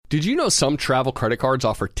Did you know some travel credit cards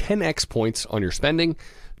offer 10x points on your spending?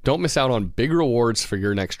 Don't miss out on big rewards for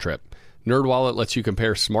your next trip. NerdWallet lets you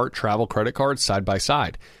compare smart travel credit cards side by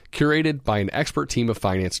side, curated by an expert team of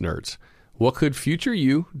finance nerds. What could future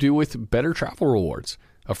you do with better travel rewards?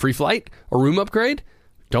 A free flight? A room upgrade?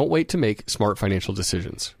 Don't wait to make smart financial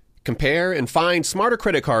decisions. Compare and find smarter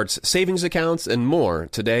credit cards, savings accounts, and more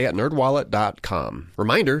today at nerdwallet.com.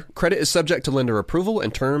 Reminder, credit is subject to lender approval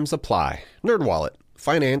and terms apply. NerdWallet.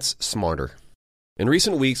 Finance smarter. In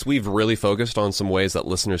recent weeks, we've really focused on some ways that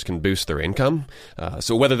listeners can boost their income.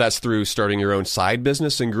 So whether that's through starting your own side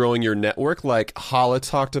business and growing your network like Hala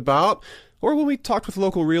talked about, or when we talked with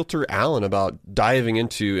local realtor Alan about diving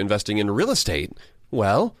into investing in real estate,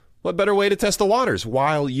 well, what better way to test the waters?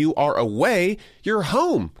 While you are away, your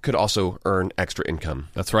home could also earn extra income.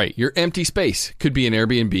 That's right. Your empty space could be an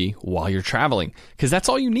Airbnb while you're traveling, because that's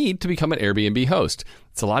all you need to become an Airbnb host.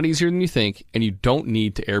 It's a lot easier than you think, and you don't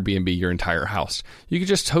need to Airbnb your entire house. You could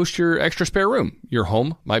just host your extra spare room. Your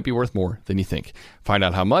home might be worth more than you think. Find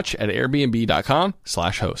out how much at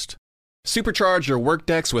airbnb.com/host. Supercharge your work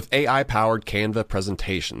decks with AI-powered Canva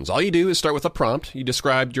presentations. All you do is start with a prompt. You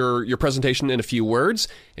describe your presentation in a few words,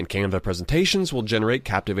 and Canva presentations will generate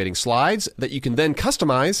captivating slides that you can then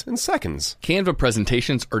customize in seconds. Canva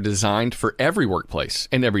presentations are designed for every workplace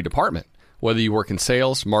and every department. Whether you work in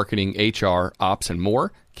sales, marketing, HR, ops, and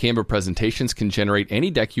more, Canva presentations can generate any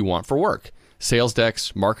deck you want for work. Sales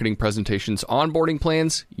decks, marketing presentations, onboarding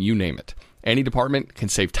plans, you name it. Any department can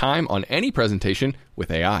save time on any presentation with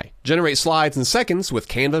AI. Generate slides in seconds with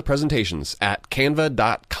Canva presentations at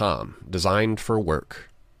canva.com. Designed for work.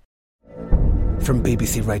 From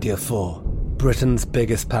BBC Radio 4, Britain's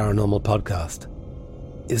biggest paranormal podcast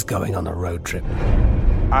is going on a road trip.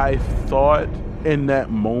 I thought in that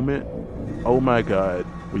moment, oh my God,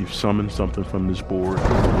 we've summoned something from this board.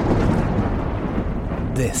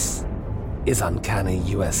 This is Uncanny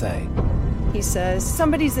USA. He says,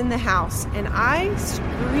 somebody's in the house, and I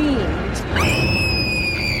screamed.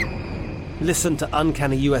 Listen to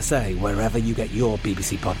Uncanny USA wherever you get your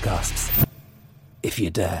BBC podcasts, if you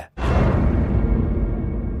dare.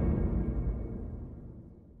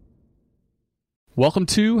 Welcome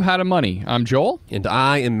to How to Money. I'm Joel. And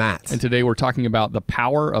I am Matt. And today we're talking about the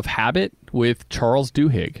power of habit with Charles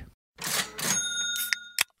Duhigg.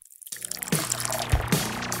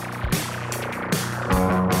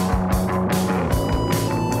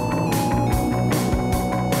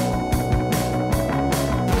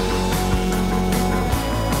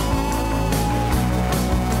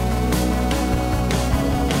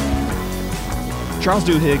 Charles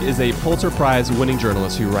Duhigg is a Pulitzer Prize-winning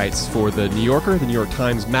journalist who writes for The New Yorker, The New York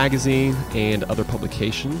Times Magazine, and other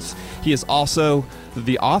publications. He is also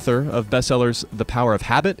the author of bestsellers The Power of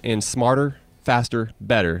Habit and Smarter, Faster,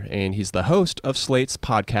 Better, and he's the host of Slate's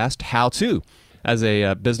podcast, How To. As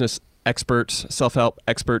a business expert, self-help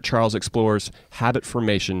expert, Charles explores habit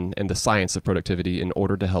formation and the science of productivity in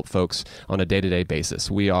order to help folks on a day-to-day basis.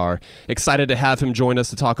 We are excited to have him join us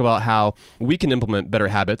to talk about how we can implement better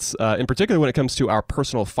habits, in particular when it comes to our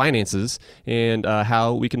personal finances and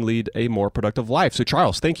how we can lead a more productive life. So,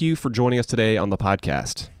 Charles, thank you for joining us today on the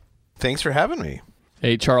podcast. Thanks for having me.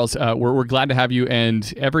 Hey, Charles, we're glad to have you.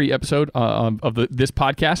 And every episode of this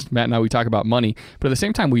podcast, Matt and I, we talk about money. But at the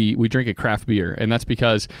same time, we drink a craft beer. And that's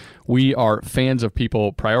because we are fans of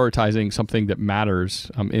people prioritizing something that matters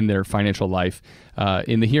in their financial life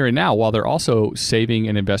in the here and now, while they're also saving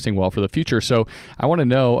and investing well for the future. So I want to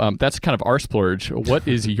know, that's kind of our splurge. What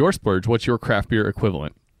is your splurge? What's your craft beer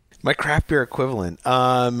equivalent? My craft beer equivalent.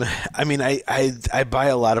 I mean, I buy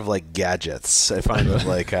a lot of like gadgets. I find that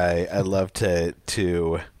like I love to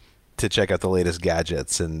check out the latest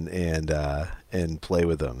gadgets and play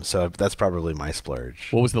with them. So that's probably my splurge.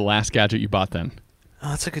 What was the last gadget you bought then? Oh,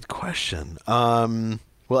 that's a good question. Well,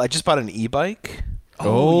 I just bought an e-bike.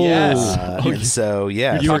 Oh, yes. And so,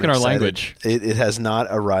 yeah. You're talking our language. It has not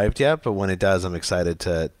arrived yet, but when it does, I'm excited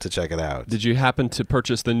to check it out. Did you happen to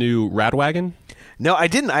purchase the new Radwagon? No, I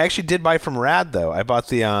didn't. I actually did buy from Rad, though. I bought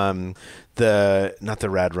the not the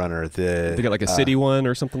Rad Runner. They got like a city one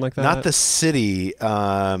or something like that? Not the city.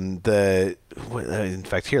 In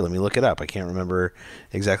fact, here, let me look it up. I can't remember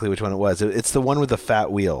exactly which one it was. It's the one with the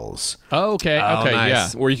fat wheels. Oh, okay. Okay,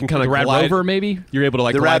 nice. Yeah. Where you can kind of Rad Rover, maybe? You're able to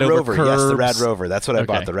like the glide Rad over Rover. curbs. Yes, the Rad Rover. That's what I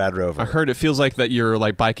bought, the Rad Rover. I heard it feels like that you're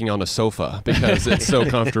like biking on a sofa because it's so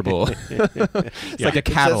comfortable. It's like a Cadillac.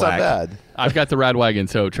 That's not bad. I've got the Radwagon,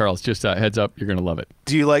 so Charles, just heads up, you're going to love it.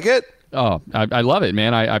 Do you like it? Oh, I love it,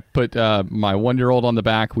 man. I put my 1-year-old on the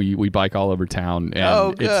back. We bike all over town.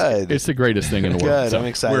 And good. It's the greatest thing in the world. Good. I'm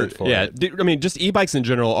excited for it. Yeah, I mean, just e-bikes in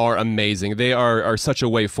general are amazing. They are such a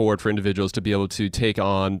way forward for individuals to be able to take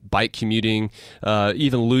on bike commuting,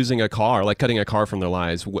 even losing a car, like cutting a car from their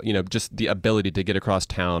lives. Just the ability to get across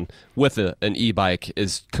town with an e-bike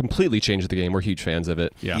is completely changed the game. We're huge fans of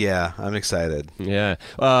it. Yeah, I'm excited. Yeah.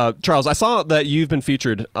 Charles, I saw that you've been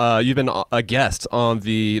featured. You've been a guest on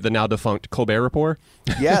the now defunct Colbert Report.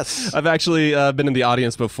 Yes. I've actually been in the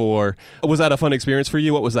audience before. Was that a fun experience for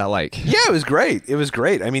you? What was that like? Yeah, it was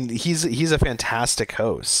great. I mean, he's a fantastic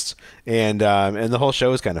host, and the whole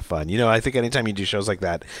show is kind of fun. I think anytime you do shows like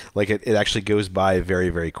that, like it actually goes by very,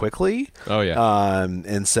 very quickly. Oh yeah.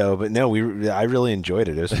 But no, I really enjoyed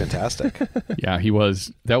it. It was fantastic. Yeah, he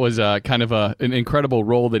was. That was kind of an incredible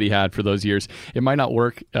role that he had for those years. It might not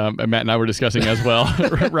work. Matt and I were discussing as well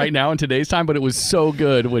right now in today's time, but it was so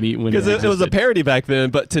good when because it was a parody back then.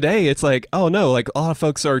 But today it's like, oh no, like a lot of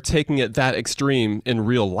folks are taking it that extreme in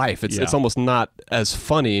real life. It's almost not as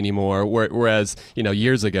funny anymore. Whereas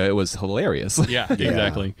years ago it was hilarious. Yeah,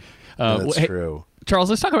 exactly. That's true.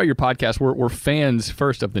 Charles, let's talk about your podcast. We're fans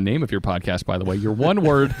first of the name of your podcast, by the way. You're one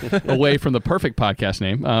word away from the perfect podcast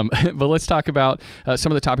name. But let's talk about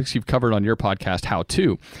some of the topics you've covered on your podcast, How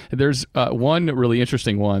To. There's one really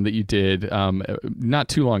interesting one that you did not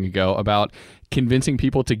too long ago about convincing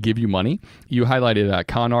people to give you money. You highlighted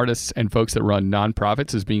con artists and folks that run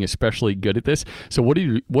nonprofits as being especially good at this. So what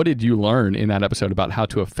did you learn in that episode about how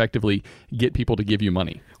to effectively get people to give you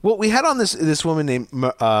money? Well, we had on this woman named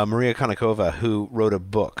Maria Konnikova who wrote a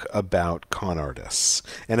book about con artists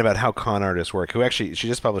and about how con artists work. She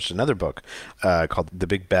just published another book called The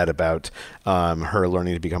Big Bet about her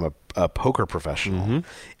learning to become a poker professional.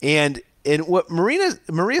 Mm-hmm. And what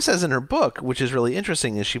Maria says in her book, which is really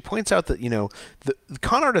interesting, is she points out that the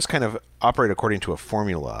con artists kind of operate according to a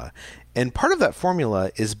formula. And part of that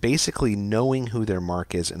formula is basically knowing who their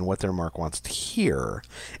mark is and what their mark wants to hear,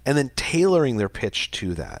 and then tailoring their pitch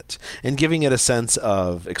to that, and giving it a sense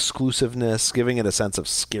of exclusiveness, giving it a sense of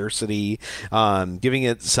scarcity, giving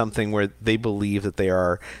it something where they believe that they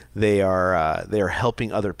are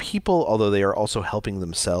helping other people, although they are also helping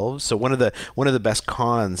themselves. So one of the best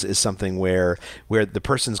cons is something where the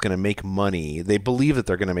person's going to make money. They believe that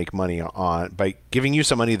they're going to make money by giving you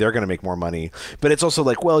some money. They're going to make more money, but it's also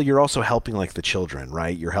like, well, you're also helping like the children,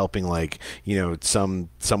 right? You're helping like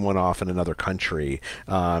someone off in another country.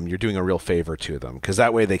 You're doing a real favor to them because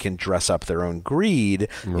that way they can dress up their own greed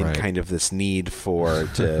in kind of this need for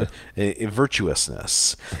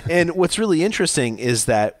virtuousness. And what's really interesting is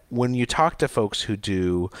that when you talk to folks who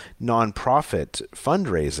do nonprofit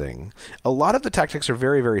fundraising, a lot of the tactics are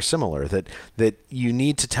very, very similar. That you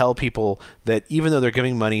need to tell people that even though they're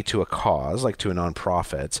giving money to a cause, like to a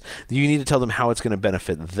nonprofit, you need to tell them how it's going to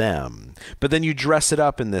benefit them. But then you dress it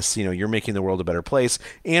up in this, you're making the world a better place,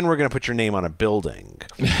 and we're going to put your name on a building.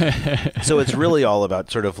 So it's really all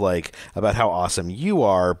about sort of like about how awesome you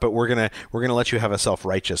are, but we're gonna let you have a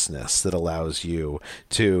self-righteousness that allows you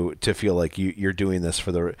to feel like you're doing this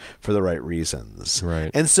for the right reasons.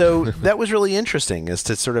 Right. And so that was really interesting, is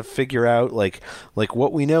to sort of figure out like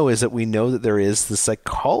what we know is that we know that there is the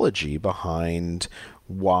psychology behind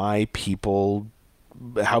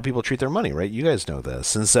how people treat their money, right? You guys know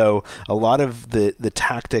this. And so a lot of the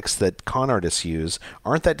tactics that con artists use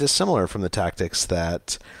aren't that dissimilar from the tactics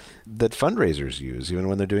that fundraisers use, even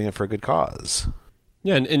when they're doing it for a good cause.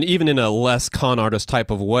 Yeah, and even in a less con artist type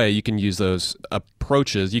of way, you can use those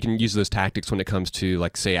approaches. You can use those tactics when it comes to,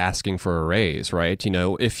 like, say, asking for a raise, right?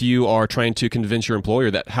 If you are trying to convince your employer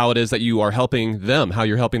that how it is that you are helping them, how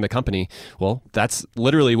you're helping the company, well, that's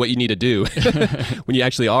literally what you need to do when you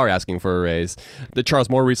actually are asking for a raise. Charles,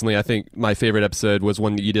 more recently, I think my favorite episode was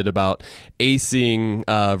one that you did about acing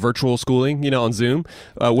virtual schooling, on Zoom.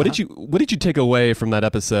 What did you take away from that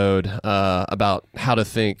episode about how to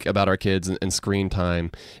think about our kids and screen time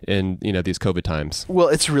in these COVID times? Well,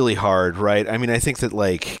 it's really hard, right? I mean, I think that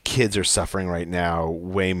like kids are suffering right now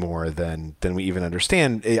way more than we even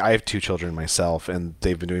understand. I have 2 children myself, and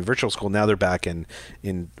they've been doing virtual school. Now they're back in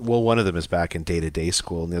one of them is back in day-to-day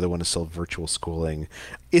school, and the other one is still virtual schooling.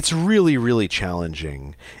 It's really, really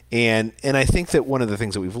challenging. And I think that one of the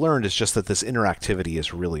things that we've learned is just that this interactivity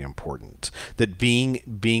is really important. That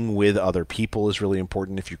being with other people is really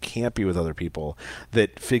important. If you can't be with other people,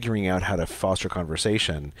 that figuring out how to foster conversation.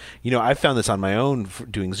 I've found this on my own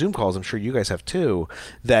doing Zoom calls. I'm sure you guys have too,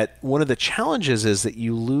 that one of the challenges is that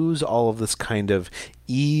you lose all of this kind of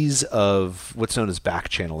ease of what's known as back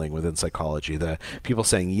channeling within psychology. The people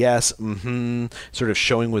saying yes, sort of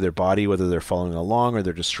showing with their body whether they're following along or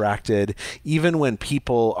they're distracted. Even when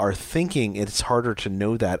people are thinking, it's harder to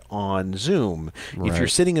know that on Zoom. If you're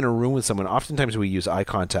sitting in a room with someone, oftentimes we use eye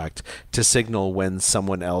contact to signal when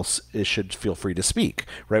someone else should feel free to speak,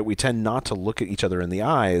 right? We tend not to look at each other in the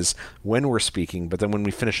eyes when we're speaking, but then when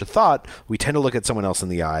we finish a thought, we tend to look at someone else in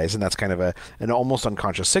the eyes, and that's kind of an almost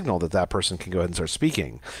unconscious signal that person can go ahead and start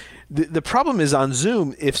speaking. The problem is on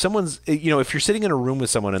Zoom, if someone's, if you're sitting in a room with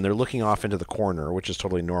someone and they're looking off into the corner, which is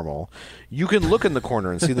totally normal, you can look in the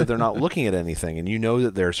corner and see that they're not looking at anything, and you know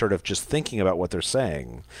that they're sort of just thinking about what they're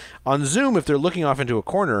saying. On Zoom, if they're looking off into a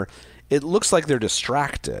corner, it looks like they're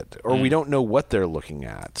distracted, or we don't know what they're looking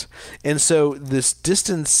at. And so this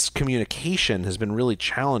distance communication has been really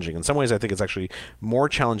challenging. In some ways, I think it's actually more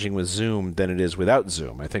challenging with Zoom than it is without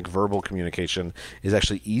Zoom. I think verbal communication is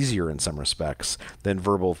actually easier in some respects than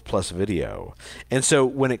verbal plus video. And so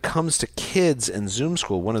when it comes to kids and Zoom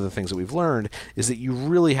school, one of the things that we've learned is that you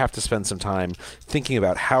really have to spend some time thinking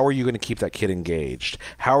about how are you going to keep that kid engaged?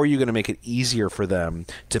 How are you going to make it easier for them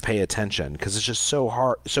to pay attention? Because it's just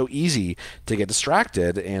so easy to get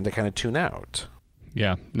distracted and to kind of tune out.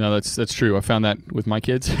 Yeah, no, that's true. I found that with my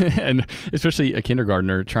kids, and especially a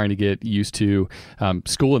kindergartner trying to get used to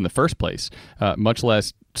school in the first place, much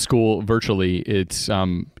less school virtually. It's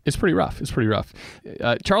pretty rough. It's pretty rough.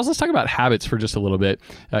 Charles, let's talk about habits for just a little bit.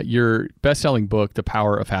 Your best-selling book, The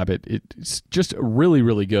Power of Habit, it's just really,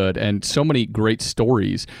 really good, and so many great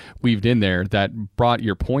stories weaved in there that brought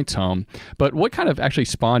your points home. But what kind of actually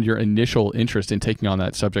spawned your initial interest in taking on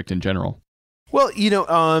that subject in general? Well,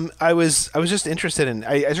 I was just interested in.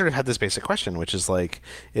 I sort of had this basic question, which is like,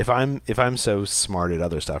 if I'm so smart at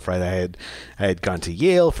other stuff, right? I had gone to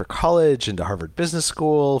Yale for college and to Harvard Business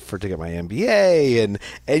School to get my MBA,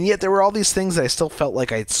 and yet there were all these things that I still felt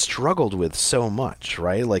like I'd struggled with so much,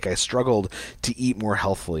 right? Like I struggled to eat more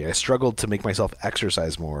healthfully, I struggled to make myself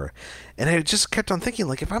exercise more, and I just kept on thinking,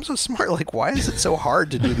 like, if I'm so smart, like, why is it so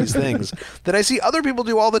hard to do these things that I see other people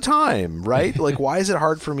do all the time, right? Like, why is it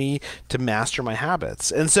hard for me to master my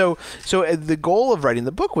habits? And so the goal of writing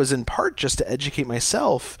the book was in part just to educate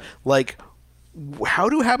myself, like, how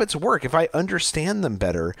do habits work? If I understand them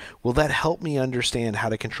better, will that help me understand how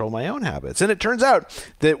to control my own habits? And it turns out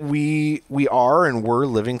that we are and we're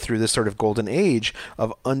living through this sort of golden age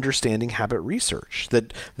of understanding habit research.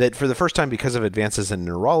 That for the first time, because of advances in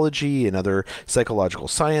neurology and other psychological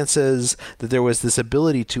sciences, that there was this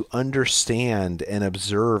ability to understand and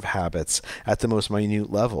observe habits at the most minute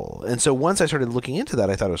level. And so once I started looking into that,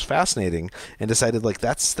 I thought it was fascinating and decided, like,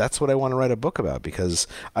 that's what I want to write a book about, because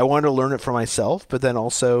I wanted to learn it for myself, but then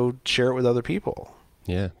also share it with other people.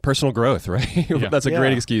 Yeah, personal growth, right? Yeah. That's a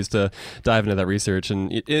great excuse to dive into that research.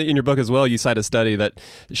 And in your book as well, you cite a study that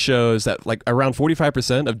shows that like around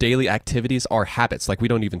 45% of daily activities are habits, like we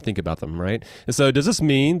don't even think about them, right? And so does this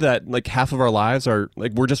mean that like half of our lives are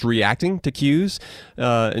like we're just reacting to cues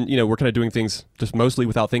and we're kind of doing things just mostly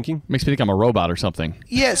without thinking? Makes me think I'm a robot or something.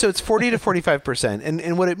 Yeah, so it's 40 to 45%.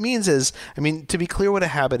 And what it means is, I mean, to be clear what a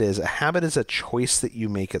habit is a choice that you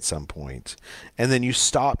make at some point, and then you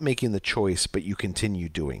stop making the choice, but you continue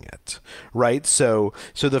doing it, right? So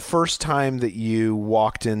the first time that you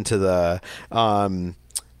walked into the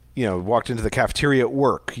cafeteria at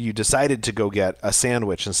work, you decided to go get a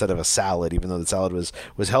sandwich instead of a salad, even though the salad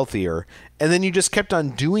was healthier. And then you just kept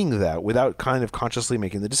on doing that without kind of consciously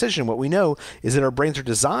making the decision. What we know is that our brains are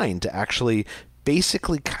designed to actually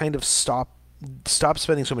basically kind of stop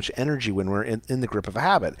spending so much energy when we're in the grip of a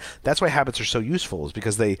habit. That's why habits are so useful, is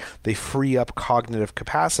because they free up cognitive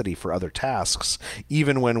capacity for other tasks,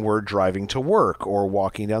 even when we're driving to work or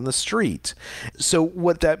walking down the street. So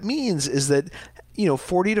what that means is that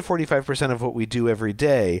 40 to 45% of what we do every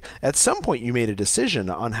day, at some point you made a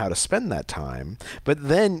decision on how to spend that time, but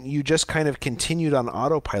then you just kind of continued on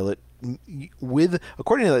autopilot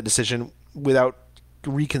according to that decision without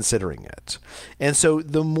reconsidering it. And so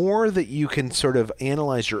the more that you can sort of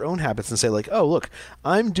analyze your own habits and say, like, oh, look,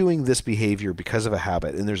 I'm doing this behavior because of a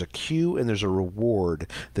habit, and there's a cue and there's a reward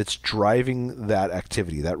that's driving that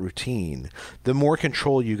activity, that routine, the more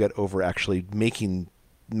control you get over actually making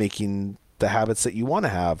the habits that you want to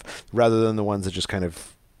have, rather than the ones that just kind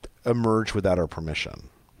of emerge without our permission.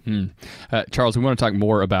 Charles, we want to talk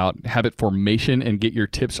more about habit formation and get your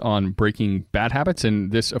tips on breaking bad habits.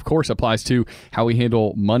 And this, of course, applies to how we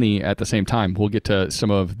handle money at the same time. We'll get to some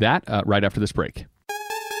of that right after this break.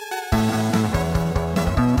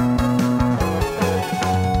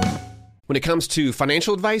 When it comes to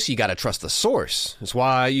financial advice, you got to trust the source. That's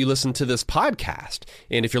why you listen to this podcast.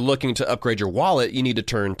 And if you're looking to upgrade your wallet, you need to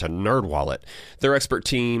turn to NerdWallet. Their expert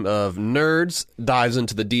team of nerds dives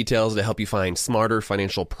into the details to help you find smarter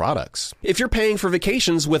financial products. If you're paying for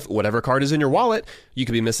vacations with whatever card is in your wallet, you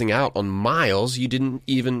could be missing out on miles you didn't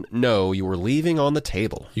even know you were leaving on the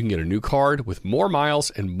table. You can get a new card with more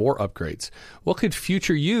miles and more upgrades. What could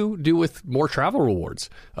future you do with more travel rewards?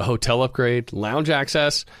 A hotel upgrade, lounge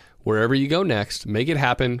access. Wherever you go next, make it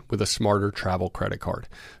happen with a smarter travel credit card.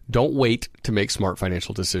 Don't wait to make smart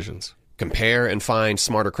financial decisions. Compare and find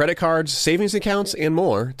smarter credit cards, savings accounts, and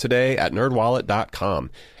more today at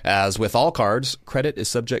nerdwallet.com. As with all cards, credit is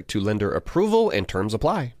subject to lender approval and terms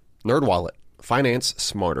apply. NerdWallet. Finance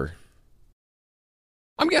smarter.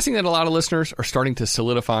 I'm guessing that a lot of listeners are starting to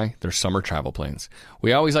solidify their summer travel plans.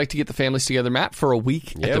 We always like to get the families together, Matt, for a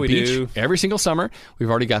week at the beach every single summer.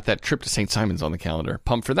 We've already got that trip to St. Simon's on the calendar.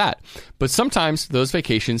 Pumped for that. But sometimes those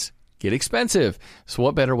vacations get expensive. So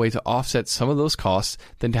what better way to offset some of those costs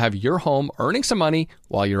than to have your home earning some money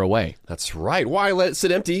while you're away? That's right. Why let it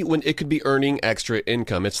sit empty when it could be earning extra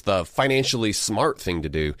income? It's the financially smart thing to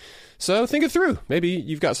do. So think it through. Maybe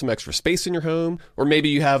you've got some extra space in your home, or maybe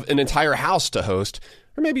you have an entire house to host,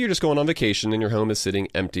 or maybe you're just going on vacation and your home is sitting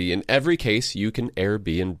empty. In every case, you can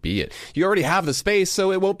Airbnb it. You already have the space,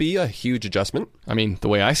 so it won't be a huge adjustment. I mean, the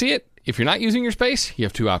way I see it, if you're not using your space, you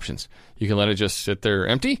have two options. You can let it just sit there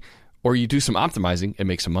empty, or you do some optimizing and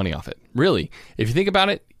make some money off it. Really, if you think about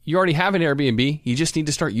it, you already have an Airbnb. You just need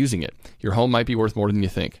to start using it. Your home might be worth more than you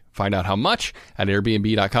think. Find out how much at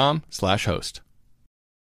airbnb.com/host.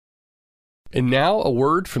 And now a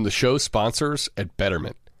word from the show's sponsors at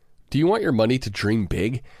Betterment. Do you want your money to dream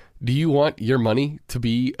big? Do you want your money to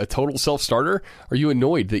be a total self-starter? Are you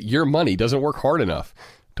annoyed that your money doesn't work hard enough?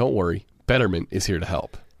 Don't worry, Betterment is here to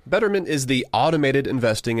help. Betterment is the automated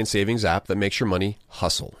investing and savings app that makes your money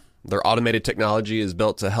hustle. Their automated technology is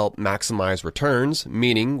built to help maximize returns,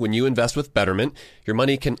 meaning when you invest with Betterment, your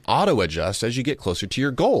money can auto-adjust as you get closer to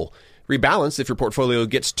your goal. Rebalance if your portfolio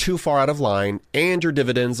gets too far out of line, and your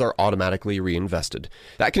dividends are automatically reinvested.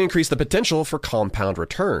 That can increase the potential for compound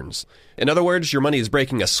returns. In other words, your money is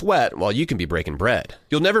breaking a sweat while you can be breaking bread.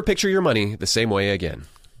 You'll never picture your money the same way again.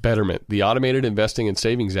 Betterment, the automated investing and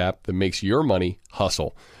savings app that makes your money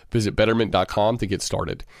hustle. Visit betterment.com to get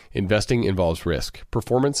started. Investing involves risk.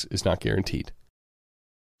 Performance is not guaranteed.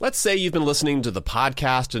 Let's say you've been listening to the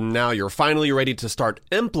podcast and now you're finally ready to start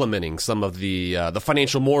implementing some of the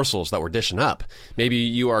financial morsels that we're dishing up. Maybe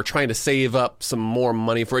you are trying to save up some more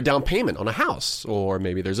money for a down payment on a house, or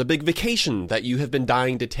maybe there's a big vacation that you have been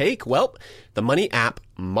dying to take. Well, the money app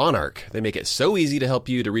Monarch. They make it so easy to help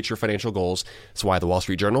you to reach your financial goals. That's why the Wall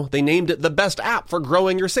Street Journal, they named it the best app for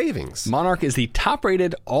growing your savings. Monarch is the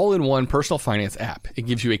top-rated all-in-one personal finance app. It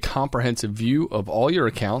gives you a comprehensive view of all your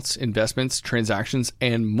accounts, investments, transactions,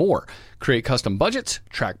 and more. Create custom budgets,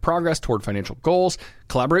 track progress toward financial goals,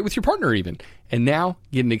 collaborate with your partner even. And now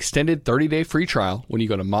get an extended 30-day free trial when you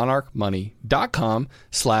go to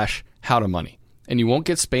monarchmoney.com/howtomoney. And you won't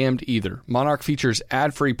get spammed either. Monarch features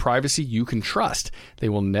ad-free privacy you can trust. They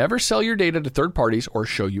will never sell your data to third parties or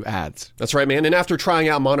show you ads. That's right, man. And after trying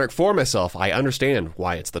out Monarch for myself, I understand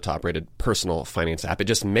why it's the top-rated personal finance app. It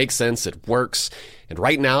just makes sense. It works. And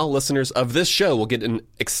right now, listeners of this show will get an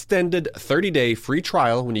extended 30-day free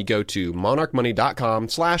trial when you go to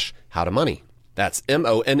monarchmoney.com/howtomoney. That's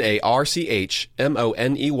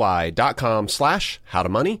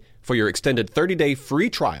monarchmoney.com/howtomoney for your extended 30-day free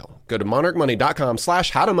trial. Go to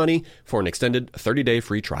monarchmoney.com/howtomoney for an extended 30-day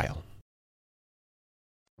free trial.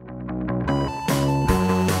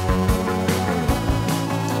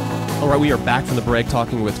 All right, we are back from the break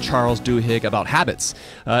talking with Charles Duhigg about habits.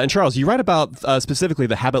 And Charles, you write about specifically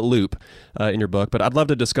the habit loop in your book, but I'd love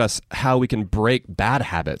to discuss how we can break bad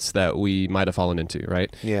habits that we might have fallen into,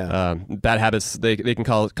 right? Yeah. Bad habits, they can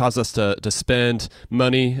cause us to spend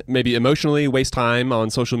money, maybe emotionally, waste time on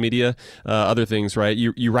social media, other things, right?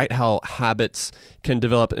 You write how habits can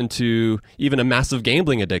develop into even a massive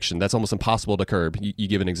gambling addiction that's almost impossible to curb. You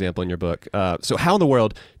give an example in your book. So how in the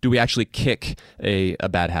world do we actually kick a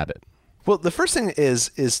bad habit? Well, the first thing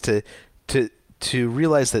is to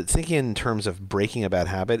realize that thinking in terms of breaking a bad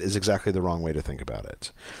habit is exactly the wrong way to think about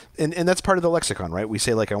it. And that's part of the lexicon, right? We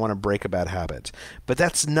say, like, I want to break a bad habit. But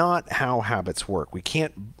that's not how habits work.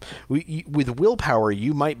 With willpower,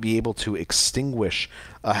 you might be able to extinguish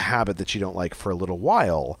a habit that you don't like for a little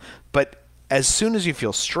while. But as soon as you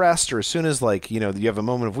feel stressed or as soon as like, you have a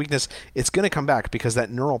moment of weakness, it's going to come back because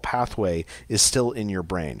that neural pathway is still in your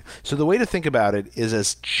brain. So the way to think about it is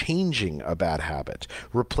as changing a bad habit,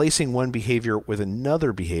 replacing one behavior with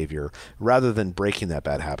another behavior rather than breaking that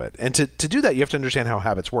bad habit. And to do that, you have to understand how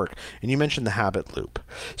habits work. And you mentioned the habit loop.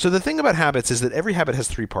 So the thing about habits is that every habit has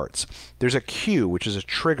three parts. There's a cue, which is a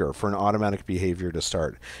trigger for an automatic behavior to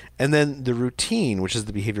start. And then the routine, which is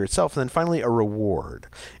the behavior itself. And then finally, a reward.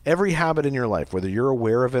 Every habit in your life, whether you're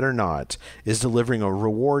aware of it or not, is delivering a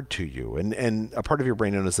reward to you. And a part of your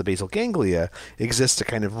brain known as the basal ganglia exists to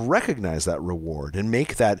kind of recognize that reward and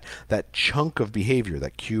make that chunk of behavior,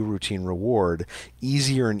 that cue, routine, reward,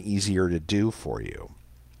 easier and easier to do for you.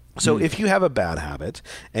 So if you have a bad habit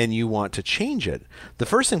and you want to change it, the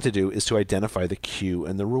first thing to do is to identify the cue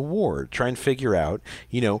and the reward. Try and figure out,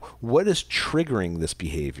 what is triggering this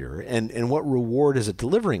behavior and what reward is it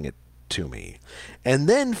delivering it to me. And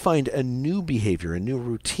then find a new behavior, a new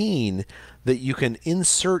routine that you can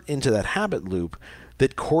insert into that habit loop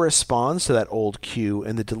that corresponds to that old cue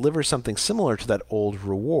and that delivers something similar to that old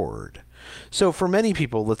reward. So for many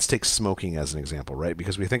people, let's take smoking as an example, right?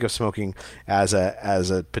 Because we think of smoking as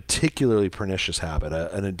a particularly pernicious habit,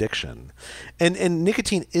 an addiction. And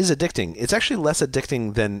nicotine is addicting. It's actually less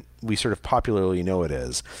addicting than we sort of popularly know it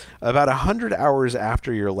is. About 100 hours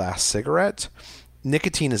after your last cigarette,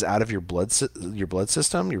 nicotine is out of your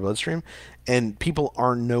bloodstream, and people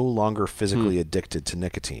are no longer physically addicted to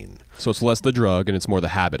nicotine. So it's less the drug and it's more the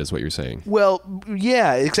habit is what you're saying. Well,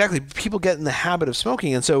 yeah, exactly. People get in the habit of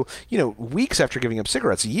smoking. And so, weeks after giving up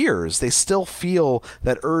cigarettes, years, they still feel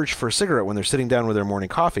that urge for a cigarette when they're sitting down with their morning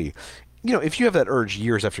coffee. If you have that urge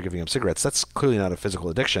years after giving up cigarettes, that's clearly not a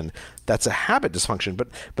physical addiction. That's a habit dysfunction.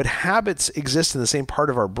 But habits exist in the same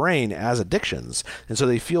part of our brain as addictions, and so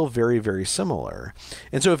they feel very, very similar.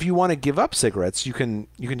 And so if you want to give up cigarettes, you can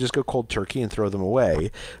just go cold turkey and throw them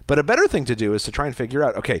away. But a better thing to do is to try and figure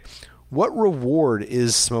out, okay, what reward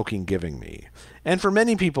is smoking giving me? And for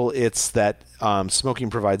many people, it's that smoking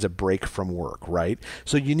provides a break from work, right?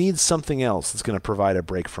 So you need something else that's going to provide a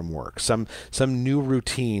break from work, some new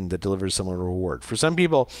routine that delivers similar reward. For some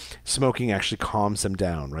people, smoking actually calms them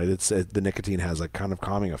down, right? The nicotine has a kind of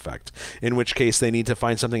calming effect, in which case they need to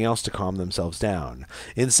find something else to calm themselves down.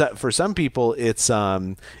 For some people,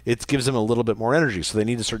 it gives them a little bit more energy, so they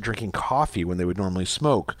need to start drinking coffee when they would normally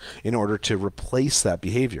smoke in order to replace that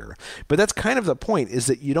behavior. But that's kind of the point, is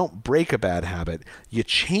that you don't break a bad habit, you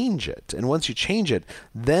change it. And once you change it,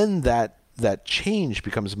 then that change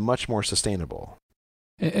becomes much more sustainable.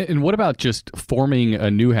 And what about just forming a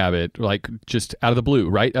new habit, like just out of the blue,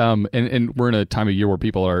 right? And we're in a time of year where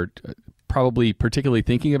people are probably particularly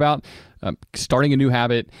thinking about starting a new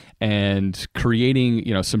habit and creating,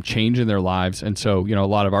 some change in their lives. And so, a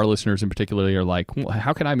lot of our listeners in particular are like, well,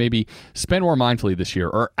 how can I maybe spend more mindfully this year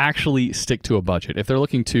or actually stick to a budget? If they're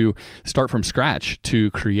looking to start from scratch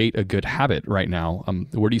to create a good habit right now,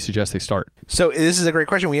 where do you suggest they start? So this is a great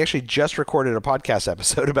question. We actually just recorded a podcast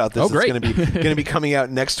episode about this. Oh, great. It's going to be coming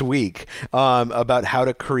out next week about how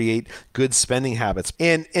to create good spending habits.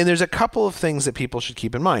 And there's a couple of things that people should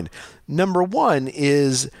keep in mind. Number one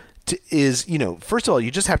is first of all,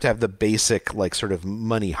 you just have to have the basic sort of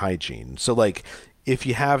money hygiene. So if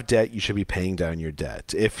you have debt, you should be paying down your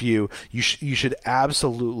debt. If you should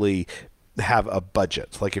absolutely have a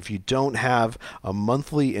budget. Like if you don't have a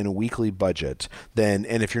monthly and weekly budget, and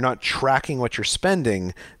if you're not tracking what you're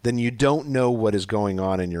spending, then you don't know what is going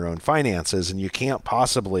on in your own finances and you can't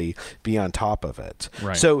possibly be on top of it.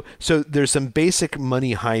 Right. So there's some basic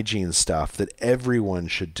money hygiene stuff that everyone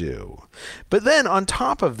should do. But then on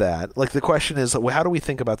top of that, the question is, well, how do we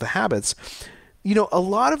think about the habits? A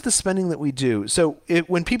lot of the spending that we do,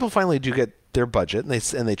 when people finally do get their budget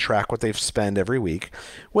and they track what they've spent every week,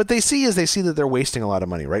 what they see that they're wasting a lot of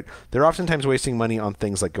money, right? They're oftentimes wasting money on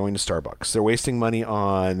things like going to Starbucks. They're wasting money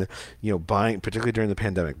on, buying, particularly during the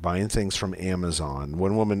pandemic, buying things from Amazon.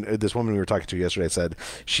 This woman we were talking to yesterday said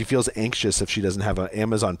she feels anxious if she doesn't have an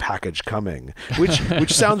Amazon package coming,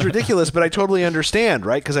 which sounds ridiculous, but I totally understand,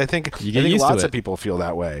 right? Because I think lots of people feel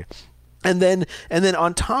that way. And then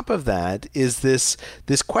on top of that is this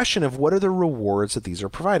question of what are the rewards that these are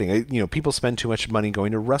providing. People spend too much money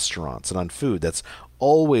going to restaurants and on food. That's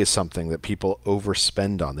always something that people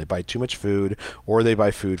overspend on. They buy too much food, or they buy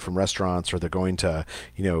food from restaurants, or they're going to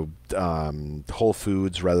Whole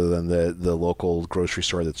Foods rather than the local grocery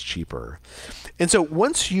store that's cheaper. And so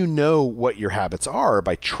once you know what your habits are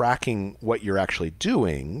by tracking what you're actually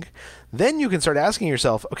doing, then you can start asking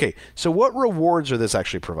yourself, okay, so what rewards are this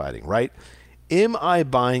actually providing, right? Am I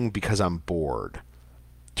buying because I'm bored?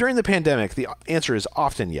 During the pandemic, the answer is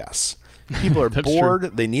often yes. People are That's bored. true.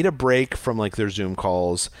 They need a break from like their Zoom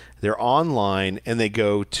calls. They're online and they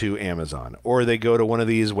go to Amazon or they go to one of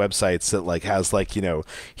these websites that like has like,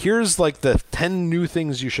 here's like the 10 new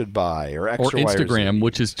things you should buy or X Or Y, or Z. Instagram,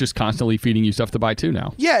 which is just constantly feeding you stuff to buy too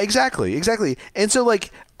now. Yeah, exactly. And so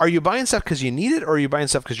like, are you buying stuff because you need it or are you buying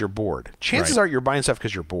stuff because you're bored? Chances Right. are you're buying stuff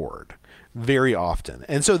because you're bored. Very often.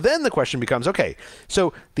 And so then the question becomes, okay,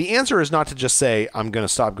 so the answer is not to just say, I'm going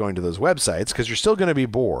to stop going to those websites because you're still going to be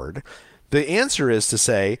bored. The answer is to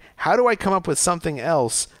say, how do I come up with something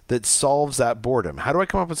else that solves that boredom? How do I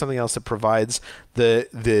come up with something else that provides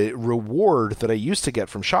the reward that I used to get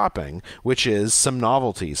from shopping, which is some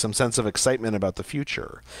novelty, some sense of excitement about the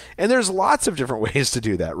future? And there's lots of different ways to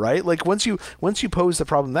do that, right? Like once you pose the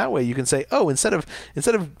problem that way, you can say, oh, instead of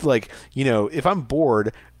like, if I'm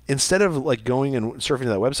bored, instead of like going and surfing to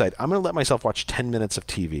that website, I'm going to let myself watch 10 minutes of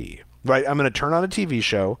TV. Right, I'm going to turn on a TV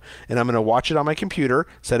show and I'm going to watch it on my computer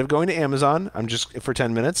instead of going to Amazon. I'm just for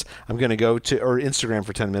 10 minutes. I'm going to go to or Instagram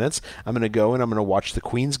for 10 minutes. I'm going to go and I'm going to watch The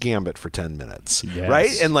Queen's Gambit for 10 minutes. Yes.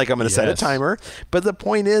 Right, and like I'm going to set a Yes. timer. But the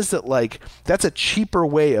point is that like that's a cheaper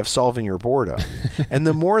way of solving your boredom. And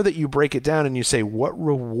the more that you break it down and you say, what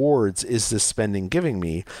rewards is this spending giving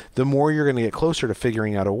me, the more you're going to get closer to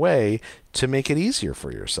figuring out a way to make it easier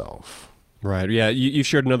for yourself. Right. Yeah. You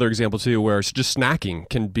shared another example too, where just snacking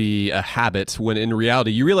can be a habit when in reality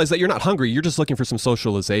you realize that you're not hungry. You're just looking for some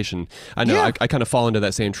socialization. I know. Yeah. I kind of fall into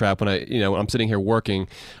that same trap when when I'm sitting here working.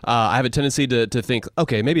 I have a tendency to think,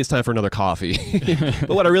 okay, maybe it's time for another coffee. But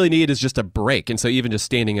what I really need is just a break. And so even just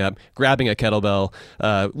standing up, grabbing a kettlebell,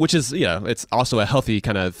 which is, it's also a healthy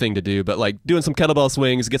kind of thing to do. But like doing some kettlebell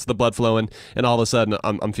swings gets the blood flowing, and all of a sudden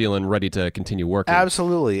I'm feeling ready to continue working.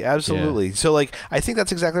 Absolutely. Yeah. So like I think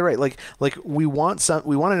that's exactly right. Like we want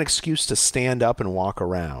an excuse to stand up and walk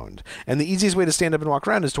around. And the easiest way to stand up and walk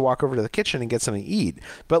around is to walk over to the kitchen and get something to eat.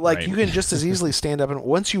 But like Right. you can just as easily stand up and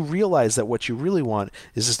once you realize that what you really want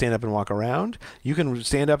is to stand up and walk around, you can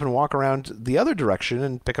stand up and walk around the other direction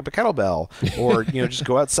and pick up a kettlebell or just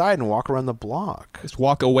go outside and walk around the block. Just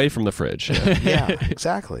walk away from the fridge. Yeah,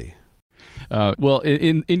 exactly. Well,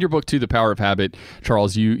 in your book, too, The Power of Habit,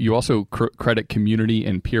 Charles, you also credit community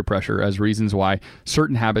and peer pressure as reasons why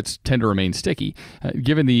certain habits tend to remain sticky.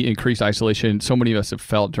 Given the increased isolation so many of us have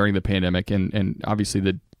felt during the pandemic and obviously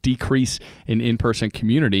the decrease in in-person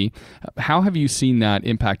community, how have you seen that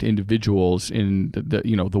impact individuals in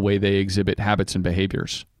the way they exhibit habits and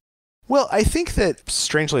behaviors? Well, I think that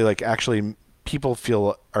strangely, like actually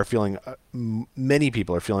many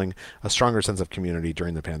people are feeling a stronger sense of community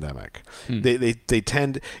during the pandemic. They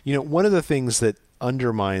tend, one of the things that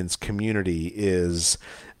undermines community is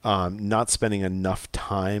not spending enough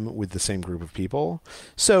time with the same group of people.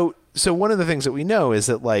 So one of the things that we know is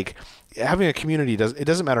that like having a community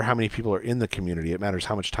doesn't matter how many people are in the community. It matters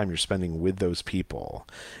how much time you're spending with those people.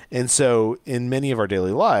 And so in many of our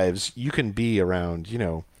daily lives, you can be around,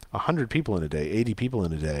 100 people in a day, 80 people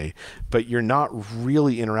in a day, but you're not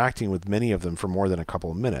really interacting with many of them for more than a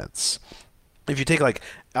couple of minutes. If you take like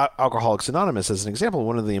Alcoholics Anonymous as an example,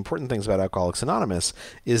 one of the important things about Alcoholics Anonymous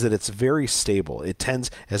is that it's very stable. It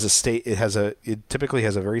typically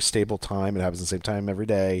has a very stable time. It happens at the same time every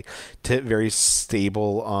day. Very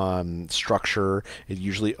stable structure. It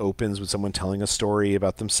usually opens with someone telling a story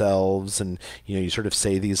about themselves, and you sort of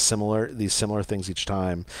say these similar things each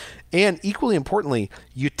time. And equally importantly,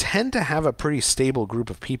 you tend to have a pretty stable group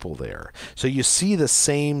of people there. So you see the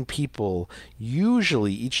same people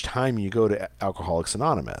usually each time you go to Alcoholics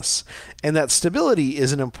Anonymous. And that stability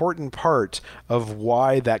is an important part of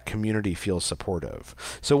why that community feels supportive.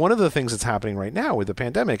 So one of the things that's happening right now with the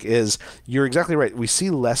pandemic is, you're exactly right, we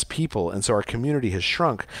see less people, and so our community has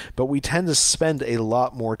shrunk, but we tend to spend a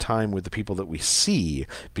lot more time with the people that we see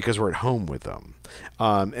because we're at home with them.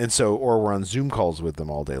 Or we're on Zoom calls with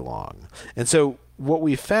them all day long. And so what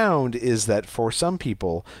we found is that for some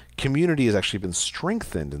people, community has actually been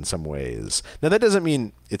strengthened in some ways. Now, that doesn't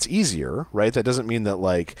mean it's easier, right? That doesn't mean that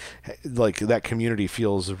like that community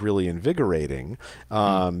feels really invigorating,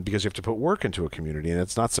 because you have to put work into a community, and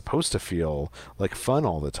it's not supposed to feel like fun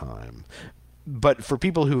all the time. But for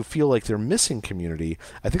people who feel like they're missing community,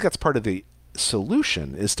 I think that's part of the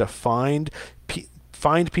solution, is to find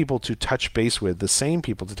people to touch base with, the same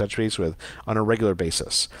people to touch base with on a regular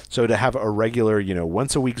basis. So to have a regular,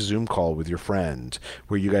 once a week Zoom call with your friend,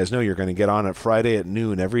 where you guys know you're going to get on at Friday at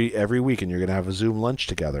noon every week, and you're going to have a Zoom lunch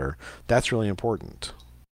together. That's really important.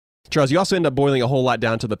 Charles, you also end up boiling a whole lot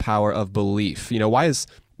down to the power of belief. Why is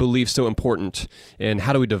belief so important, and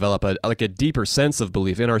how do we develop a deeper sense of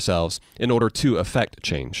belief in ourselves in order to affect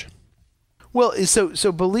change? Well,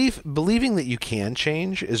 so believing that you can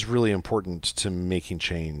change is really important to making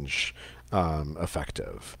change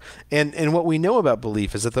effective. And what we know about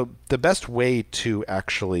belief is that the best way to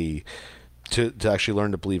actually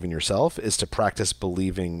learn to believe in yourself is to practice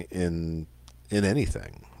believing in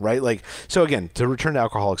anything, right? Like, so again, to return to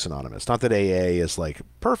Alcoholics Anonymous, not that AA is like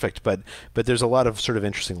perfect, but there's a lot of sort of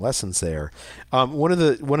interesting lessons there. One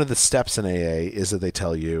of the steps in AA is that they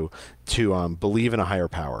tell you to believe in a higher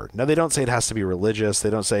power. Now, they don't say it has to be religious. They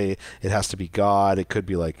don't say it has to be God. It could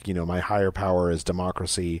be like, my higher power is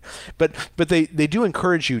democracy. But they do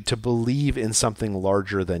encourage you to believe in something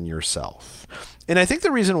larger than yourself. And I think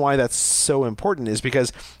the reason why that's so important is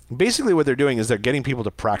because basically what they're doing is they're getting people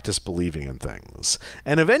to practice believing in things.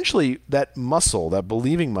 And eventually that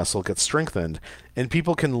believing muscle gets strengthened, and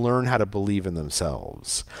people can learn how to believe in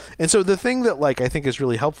themselves. And so the thing that I think is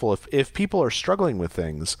really helpful if people are struggling with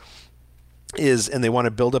things and they want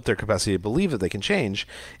to build up their capacity to believe that they can change,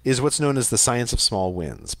 is what's known as the science of small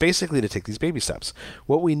wins, basically to take these baby steps.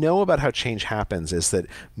 What we know about how change happens is that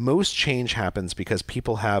most change happens because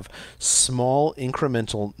people have small,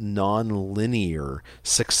 incremental, non-linear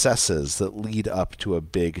successes that lead up to a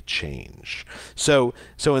big change. So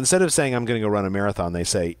instead of saying, I'm going to go run a marathon, they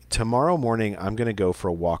say, tomorrow morning, I'm going to go for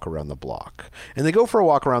a walk around the block. And they go for a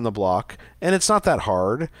walk around the block, and it's not that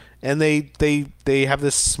hard. And they have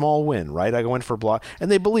this small win, right? I go in for a block,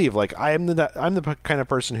 and they believe I'm the kind of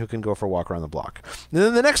person who can go for a walk around the block. And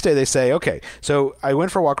then the next day they say, okay, so I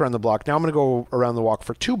went for a walk around the block. Now I'm going to go around the walk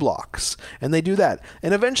for 2 blocks, and they do that.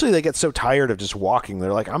 And eventually they get so tired of just walking,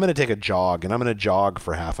 they're like, I'm going to take a jog, and I'm going to jog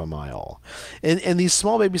for half a mile. And these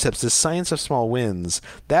small baby steps, this science of small wins,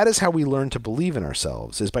 that is how we learn to believe in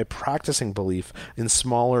ourselves, is by practicing belief in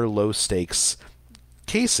smaller, low stakes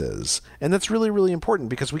cases. And that's really, really important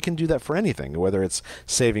because we can do that for anything, whether it's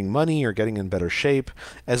saving money or getting in better shape.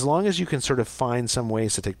 As long as you can sort of find some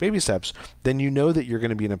ways to take baby steps, then you know that you're going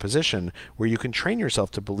to be in a position where you can train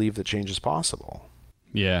yourself to believe that change is possible.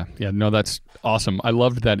 Yeah, no, that's awesome. I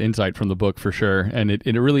loved that insight from the book for sure, and it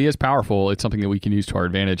really is powerful. It's something that we can use to our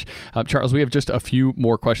advantage. Charles, we have just a few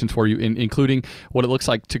more questions for you, including what it looks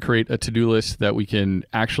like to create a to-do list that we can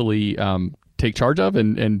actually take charge of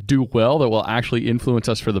and do well, that will actually influence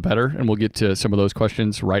us for the better. And we'll get to some of those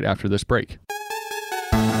questions right after this break.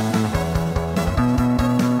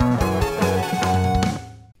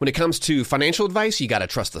 When it comes to financial advice, you got to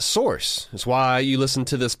trust the source. That's why you listen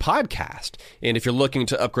to this podcast. And if you're looking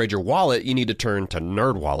to upgrade your wallet, you need to turn to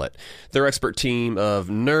NerdWallet. Their expert team of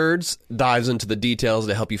nerds dives into the details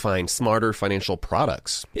to help you find smarter financial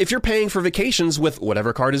products. If you're paying for vacations with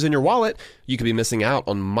whatever card is in your wallet, you could be missing out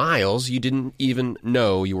on miles you didn't even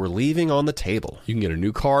know you were leaving on the table. You can get a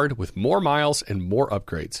new card with more miles and more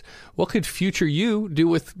upgrades. What could future you do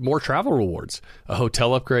with more travel rewards? A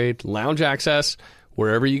hotel upgrade, lounge access.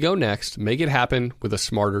 Wherever you go next, make it happen with a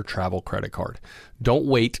smarter travel credit card. Don't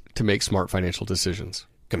wait to make smart financial decisions.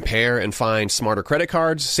 Compare and find smarter credit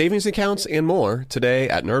cards, savings accounts, and more today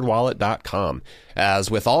at nerdwallet.com. As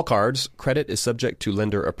with all cards, credit is subject to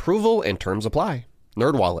lender approval and terms apply.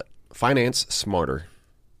 NerdWallet. Finance smarter.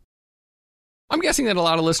 I'm guessing that a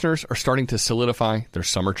lot of listeners are starting to solidify their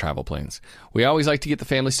summer travel plans. We always like to get the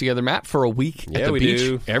families together, Matt, for a week at the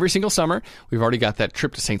beach every single summer. We've already got that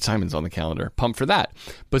trip to St. Simon's on the calendar. Pumped for that.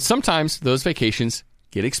 But sometimes those vacations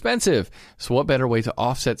get expensive. So what better way to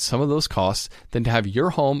offset some of those costs than to have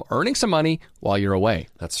your home earning some money while you're away?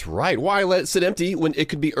 That's right. Why let it sit empty when it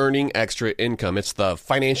could be earning extra income? It's the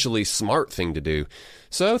financially smart thing to do.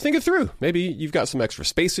 So think it through. Maybe you've got some extra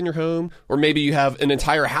space in your home, or maybe you have an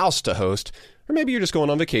entire house to host. Or maybe you're just going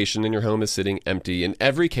on vacation and your home is sitting empty. In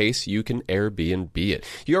every case, you can Airbnb it.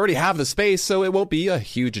 You already have the space, so it won't be a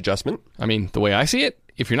huge adjustment. I mean, the way I see it,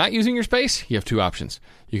 if you're not using your space, you have 2 options.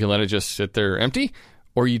 You can let it just sit there empty,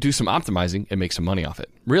 or you do some optimizing and make some money off it.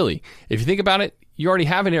 Really, if you think about it, you already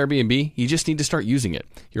have an Airbnb. You just need to start using it.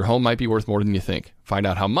 Your home might be worth more than you think. Find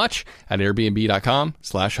out how much at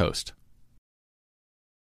airbnb.com/host.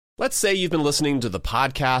 Let's say you've been listening to the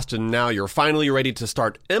podcast and now you're finally ready to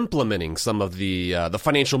start implementing some of the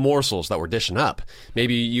financial morsels that we're dishing up.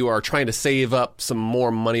 Maybe you are trying to save up some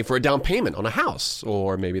more money for a down payment on a house,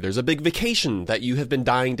 or maybe there's a big vacation that you have been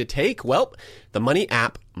dying to take. Well, the money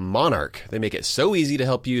app Monarch. They make it so easy to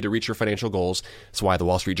help you to reach your financial goals. That's why the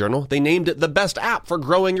Wall Street Journal, they named it the best app for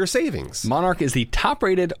growing your savings. Monarch is the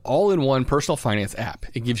top-rated all-in-one personal finance app.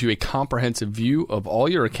 It gives you a comprehensive view of all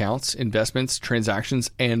your accounts, investments, transactions,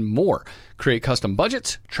 and more. Create custom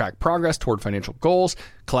budgets, track progress toward financial goals,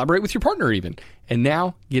 collaborate with your partner even. And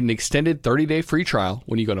now get an extended 30-day free trial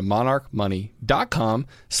when you go to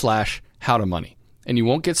monarchmoney.com/howtomoney. And you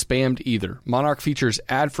won't get spammed either. Monarch features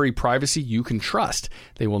ad-free privacy you can trust.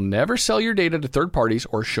 They will never sell your data to third parties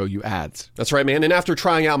or show you ads. That's right, man. And after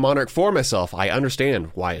trying out Monarch for myself, I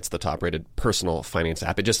understand why it's the top-rated personal finance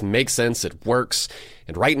app. It just makes sense. It works.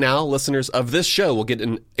 And right now, listeners of this show will get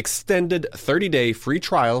an extended 30-day free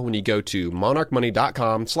trial when you go to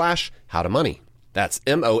monarchmoney.com/howtomoney. That's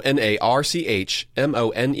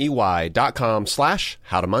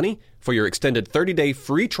monarchmoney.com/howtomoney for your extended 30-day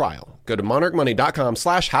free trial. Go to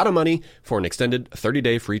monarchmoney.com/howtomoney for an extended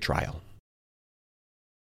 30-day free trial.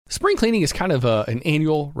 Spring cleaning is kind of an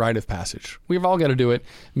annual rite of passage. We've all got to do it,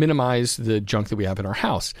 minimize the junk that we have in our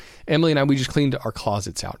house. Emily and I, we just cleaned our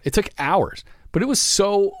closets out. It took hours, but it was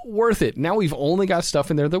so worth it. Now we've only got stuff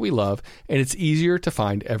in there that we love, and it's easier to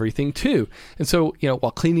find everything too. And so,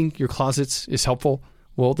 while cleaning your closets is helpful,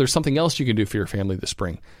 well, there's something else you can do for your family this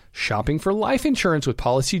spring. Shopping for life insurance with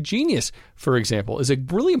Policy Genius, for example, is a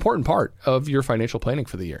really important part of your financial planning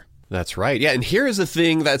for the year. That's right. Yeah, and here is the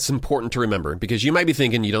thing that's important to remember, because you might be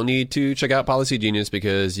thinking you don't need to check out Policy Genius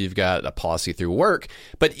because you've got a policy through work.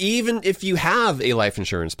 But even if you have a life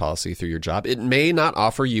insurance policy through your job, it may not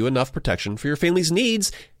offer you enough protection for your family's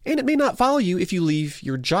needs, and it may not follow you if you leave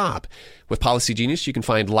your job. With Policy Genius, you can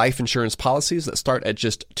find life insurance policies that start at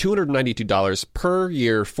just $292 per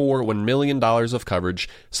year for $1 million of coverage.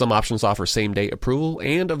 Some options offer same-day approval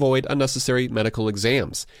and avoid unnecessary medical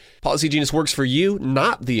exams. Policy Genius works for you,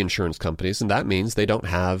 not the insurance companies, and that means they don't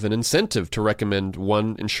have an incentive to recommend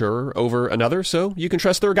one insurer over another, so you can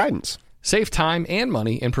trust their guidance. Save time and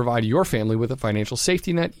money and provide your family with a financial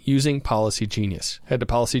safety net using Policy Genius. Head to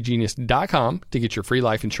policygenius.com to get your free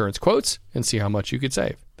life insurance quotes and see how much you could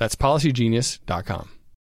save. That's policygenius.com.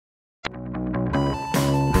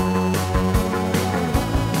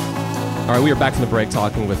 All right, we are back from the break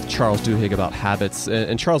talking with Charles Duhigg about habits.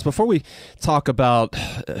 And Charles, before we talk about,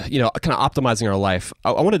 kind of optimizing our life,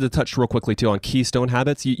 I wanted to touch real quickly too on keystone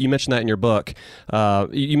habits. You mentioned that in your book.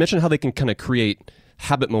 You mentioned how they can kind of create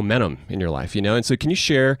habit momentum in your life, and so can you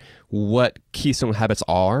share what keystone habits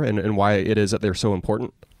are and why it is that they're so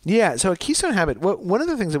important? Yeah, so a keystone habit, one of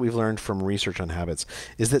the things that we've learned from research on habits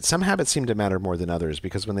is that some habits seem to matter more than others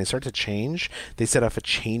because when they start to change, they set off a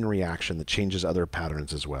chain reaction that changes other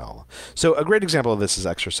patterns as well. So a great example of this is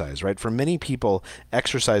exercise, right? For many people,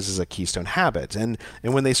 exercise is a keystone habit. And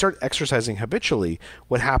when they start exercising habitually,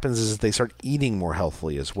 what happens is they start eating more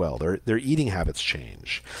healthily as well. Their eating habits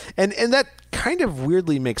change. And that kind of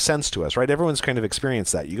weirdly makes sense to us, right? Everyone's kind of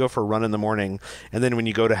experienced that. You go for a run in the morning, and then when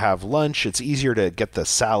you go to have lunch, it's easier to get the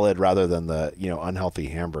salad rather than the unhealthy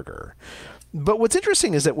hamburger. But what's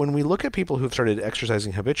interesting is that when we look at people who've started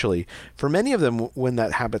exercising habitually, for many of them, when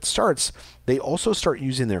that habit starts, they also start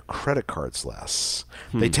using their credit cards less.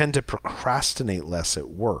 They tend to procrastinate less at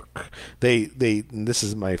work. They this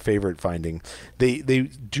is my favorite finding. They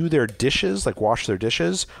do their dishes, like wash their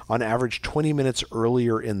dishes, on average 20 minutes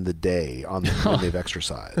earlier in the day when they've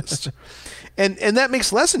exercised. And that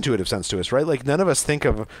makes less intuitive sense to us, right? Like none of us think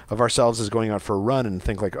of ourselves as going out for a run and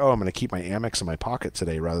think like, oh, I'm going to keep my Amex in my pocket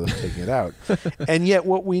today rather than taking it out. And yet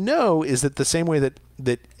what we know is that the same way that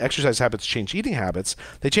exercise habits change eating habits,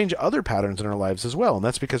 they change other patterns in our lives as well. And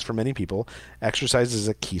that's because for many people, exercise is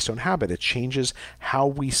a keystone habit. It changes how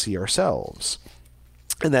we see ourselves.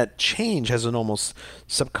 And that change has an almost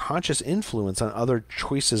subconscious influence on other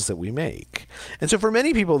choices that we make. And so for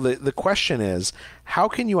many people, the question is, how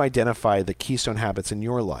can you identify the keystone habits in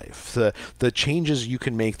your life, the changes you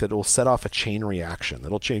can make that will set off a chain reaction,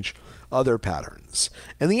 that'll change other patterns?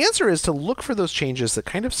 And the answer is to look for those changes that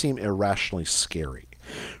kind of seem irrationally scary,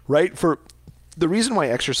 right? For the reason why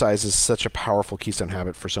exercise is such a powerful keystone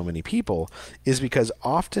habit for so many people is because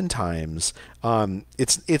oftentimes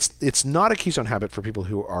it's not a keystone habit for people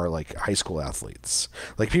who are like high school athletes.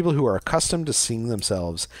 Like people who are accustomed to seeing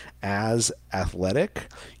themselves as athletic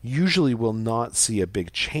usually will not see a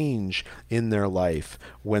big change in their life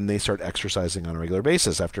when they start exercising on a regular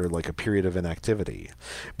basis after like a period of inactivity.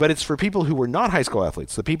 But it's for people who were not high school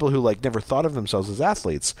athletes, the people who like never thought of themselves as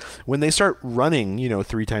athletes, when they start running,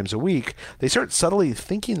 3 times a week, they start subtly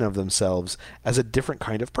thinking of themselves as a different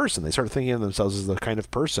kind of person. They start thinking of themselves as the kind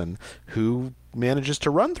of person who manages to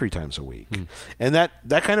run 3 times a week. And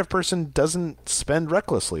that kind of person doesn't spend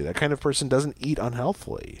recklessly. That kind of person doesn't eat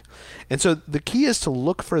unhealthily. And so the key is to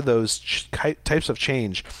look for those types of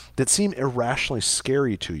change that seem irrationally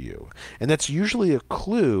scary to you. And that's usually a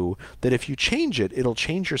clue that if you change it, it'll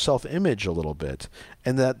change your self-image a little bit,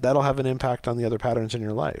 and that'll have an impact on the other patterns in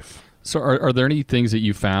your life. So are there any things that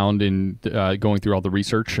you found in going through all the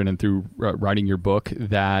research and through writing your book,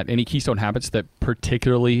 that any keystone habits that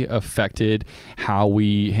particularly affected how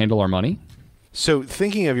we handle our money? So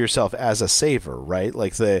thinking of yourself as a saver, right?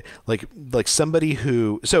 Like somebody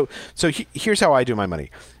who, here's how I do my money.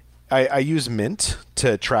 I use Mint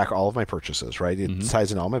to track all of my purchases, right? It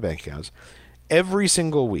ties in all my bank accounts. Every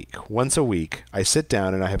single week, once a week, I sit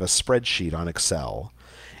down and I have a spreadsheet on Excel,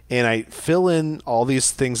 and I fill in all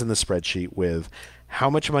these things in the spreadsheet with how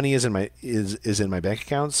much money is in my bank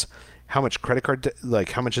accounts, how much credit card,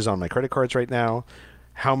 how much is on my credit cards right now,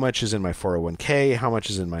 how much is in my 401k, how much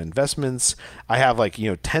is in my investments. I have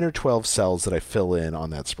 10 or 12 cells that I fill in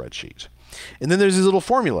on that spreadsheet. And then there's these little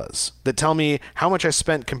formulas that tell me how much I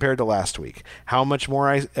spent compared to last week, how much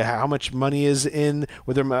money is in,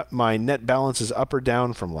 whether my net balance is up or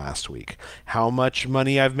down from last week, how much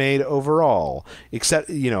money I've made overall, except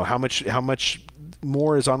how much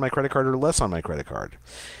more is on my credit card or less on my credit card.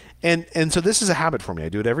 And so this is a habit for me. I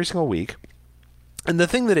do it every single week. And the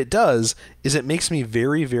thing that it does is it makes me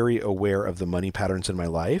very, very aware of the money patterns in my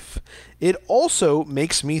life. It also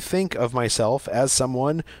makes me think of myself as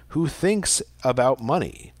someone who thinks about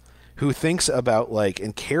money, who thinks about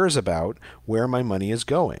and cares about where my money is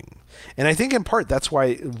going. And I think in part that's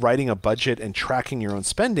why writing a budget and tracking your own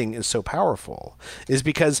spending is so powerful, is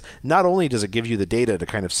because not only does it give you the data to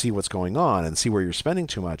kind of see what's going on and see where you're spending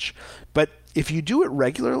too much, but if you do it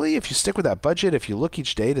regularly, if you stick with that budget, if you look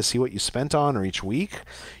each day to see what you spent on or each week,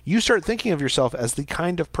 you start thinking of yourself as the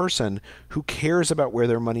kind of person who cares about where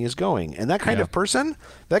their money is going. And that kind of person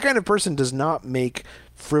does not make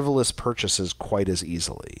frivolous purchases quite as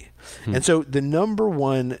easily. And so the number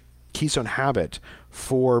one keystone habit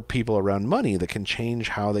for people around money that can change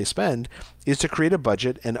how they spend is to create a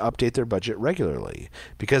budget and update their budget regularly,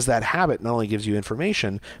 because that habit not only gives you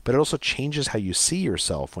information, but it also changes how you see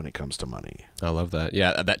yourself when it comes to money. I love that.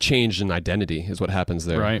 Yeah, that change in identity is what happens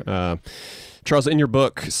there. Right. Charles, in your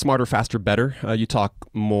book, Smarter, Faster, Better, you talk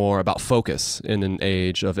more about focus in an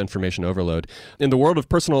age of information overload. In the world of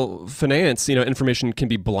personal finance, information can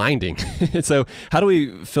be blinding. So how do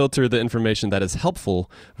we filter the information that is helpful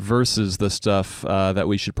versus the stuff that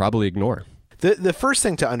we should probably ignore? The first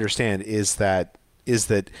thing to understand is that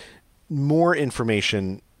more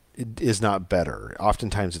information is not better.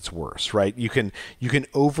 Oftentimes it's worse, right? You can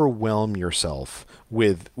overwhelm yourself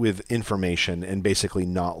with information and basically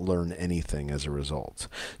not learn anything as a result.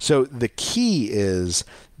 So the key is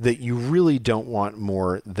that you really don't want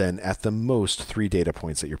more than at the most 3 data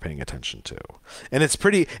points that you're paying attention to. And it's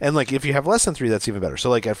if you have less than 3, that's even better.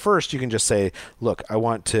 So at first you can just say, look, I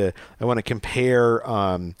want to compare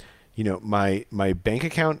my bank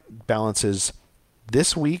account balances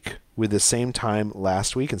this week with the same time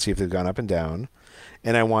last week and see if they've gone up and down.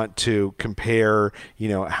 And I want to compare,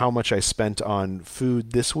 how much I spent on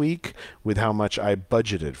food this week with how much I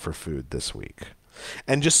budgeted for food this week.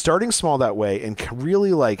 And just starting small that way and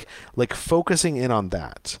really focusing in on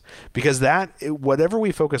that, because whatever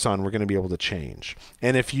we focus on, we're going to be able to change.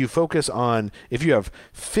 And if you have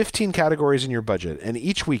 15 categories in your budget and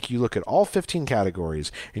each week you look at all 15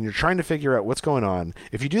 categories and you're trying to figure out what's going on,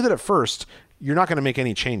 if you do that at first, you're not going to make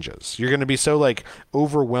any changes. You're going to be so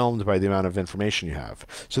overwhelmed by the amount of information you have.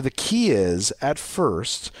 So the key is, at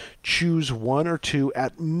first, choose 1 or 2,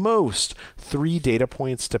 at most 3 data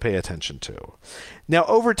points to pay attention to. Now,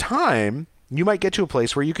 over time, you might get to a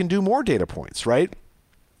place where you can do more data points, right?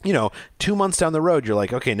 2 months down the road, you're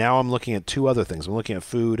like, okay, now I'm looking at 2 other things. I'm looking at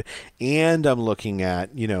food and I'm looking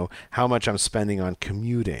at, how much I'm spending on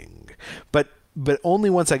commuting. But only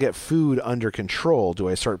once I get food under control do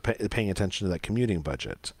I start paying attention to that commuting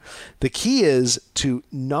budget. The key is to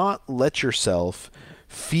not let yourself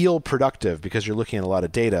feel productive because you're looking at a lot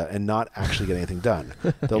of data and not actually getting anything done.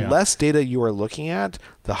 The less data you are looking at,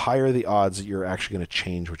 the higher the odds that you're actually going to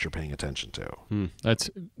change what you're paying attention to.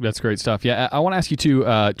 That's great stuff. Yeah, I want to ask you too,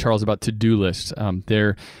 Charles, about to-do lists.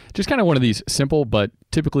 They're just kind of one of these simple, but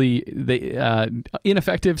typically they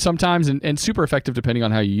ineffective sometimes and super effective depending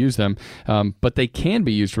on how you use them. But they can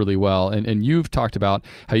be used really well. And you've talked about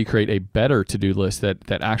how you create a better to-do list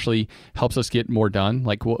that actually helps us get more done.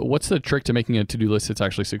 What's the trick to making a to-do list that's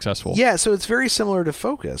actually successful? Yeah, so it's very similar to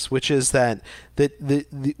focus, which is that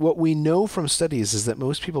what we know from studies is that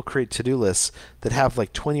most people create to-do lists that have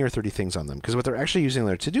 20 or 30 things on them, because what they're actually using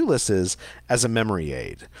their to-do list is as a memory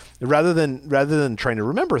aid. Rather than trying to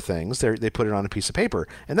remember things, they put it on a piece of paper.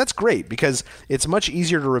 And that's great, because it's much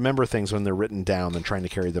easier to remember things when they're written down than trying to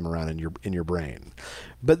carry them around in your brain.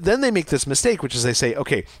 But then they make this mistake, which is they say,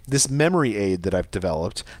 okay, this memory aid that I've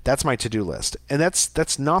developed, that's my to-do list. And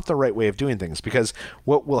that's not the right way of doing things, because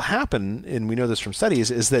what will happen, and we know this from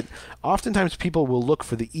studies, is that oftentimes people will look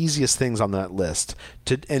for the easiest things on that list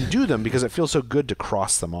and do them because it feels so good to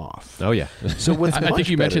cross them off. Oh, yeah. So what's I think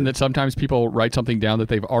you mentioned that sometimes people write something down that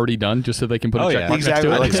they've already done just so they can put a check mark exactly.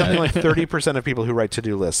 next to it. Like something like 30% of people who write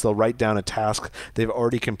to-do lists, they'll write down a task they've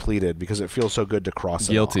already completed because it feels so good to cross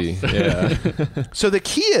it off. Guilty. Yeah. So the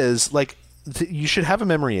key is, like, you should have a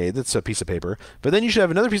memory aid that's a piece of paper, but then you should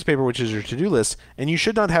have another piece of paper, which is your to-do list, and you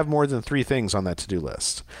should not have more than 3 things on that to-do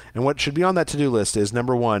list. And what should be on that to-do list is,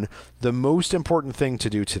 number 1, the most important thing to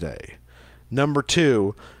do today. Number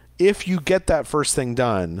 2, if you get that first thing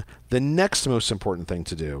done, the next most important thing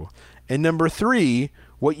to do. And number 3,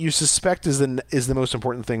 what you suspect is the most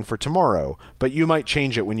important thing for tomorrow, but you might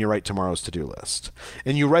change it when you write tomorrow's to-do list.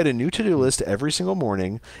 And you write a new to-do list every single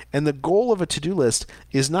morning, and the goal of a to-do list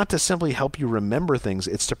is not to simply help you remember things,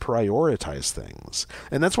 it's to prioritize things.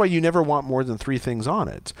 And that's why you never want more than 3 things on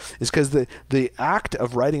it, is because the act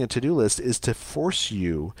of writing a to-do list is to force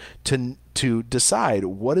you to decide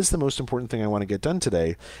what is the most important thing I want to get done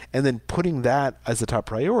today, and then putting that as the top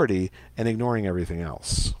priority and ignoring everything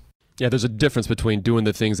else. Yeah, there's a difference between doing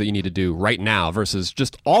the things that you need to do right now versus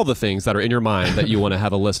just all the things that are in your mind that you want to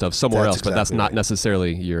have a list of somewhere else, but that's not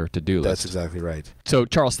necessarily your to-do list. That's exactly right. So,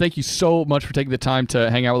 Charles, thank you so much for taking the time to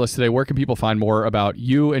hang out with us today. Where can people find more about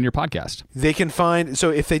you and your podcast? They can find, so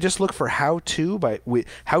if they just look for How To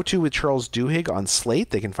with Charles Duhigg on Slate,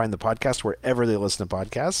 they can find the podcast wherever they listen to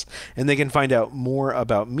podcasts, and they can find out more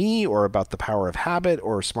about me or about the power of habit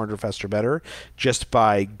or Smarter, Faster, Better just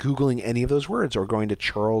by Googling any of those words or going to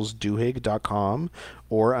charlesduhigg.com,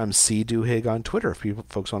 or I'm C Duhigg on Twitter if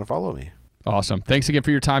folks want to follow me. Awesome. Thanks again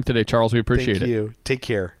for your time today, Charles. We appreciate it. Thank you. Take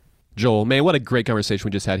care. Joel, man, what a great conversation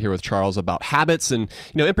we just had here with Charles about habits, and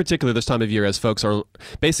in particular this time of year as folks are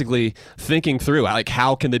basically thinking through like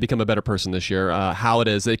how can they become a better person this year, how it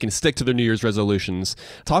is they can stick to their New Year's resolutions.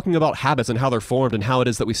 Talking about habits and how they're formed and how it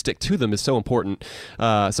is that we stick to them is so important.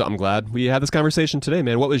 So I'm glad we had this conversation today,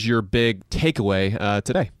 man. What was your big takeaway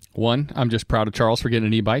today? One, I'm just proud of Charles for getting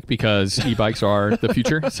an e-bike because e-bikes are the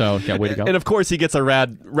future. So, yeah, way to go. And of course, he gets a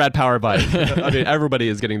rad power bike. I mean, everybody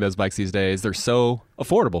is getting those bikes these days. They're so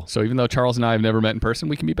affordable. So even though Charles and I have never met in person,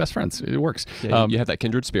 we can be best friends. It works. Yeah, you have that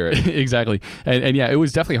kindred spirit. Exactly. And yeah, it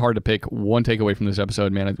was definitely hard to pick one takeaway from this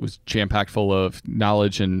episode, man. It was jam-packed full of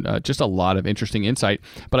knowledge and just a lot of interesting insight.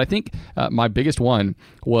 But I think my biggest one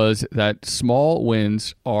was that small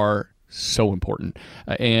wins are so important.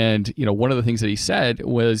 And, one of the things that he said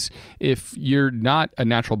was if you're not a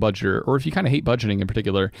natural budgeter, or if you kind of hate budgeting in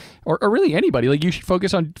particular, or really anybody, like you should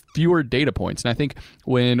focus on fewer data points. And I think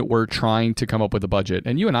when we're trying to come up with a budget,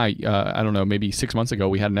 and you and I don't know, maybe 6 months ago,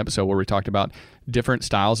 we had an episode where we talked about different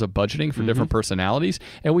styles of budgeting for different personalities.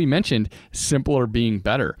 And we mentioned simpler being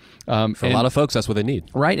better. For a lot of folks, that's what they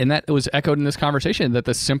need. Right. And that was echoed in this conversation, that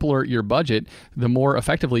the simpler your budget, the more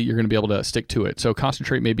effectively you're going to be able to stick to it. So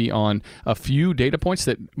concentrate maybe on a few data points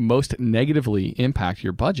that most negatively impact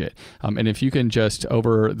your budget. And if you can just,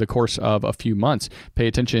 over the course of a few months, pay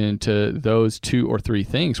attention to those 2 or 3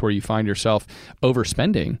 things where you find yourself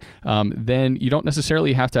overspending, then you don't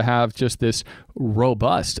necessarily have to have just this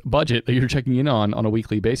robust budget that you're checking in on a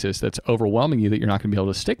weekly basis that's overwhelming you that you're not going to be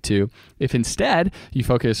able to stick to. If instead you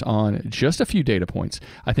focus on just a few data points,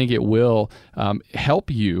 I think it will help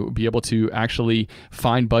you be able to actually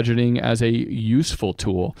find budgeting as a useful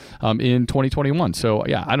tool in 2021. So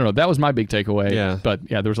yeah, I don't know. That was my big takeaway. Yeah. But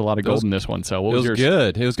yeah, there was a lot of gold in this one. So what was yours?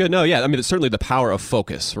 It was good. No, yeah. I mean, it's certainly the power of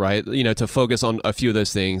focus, right? To focus on a few of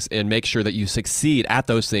those things and make sure that you succeed at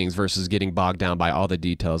those things versus getting bogged down by all the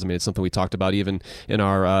details. I mean, it's something we talked about even in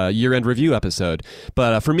our year-end review episode.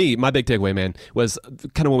 But for me, my big takeaway, man, was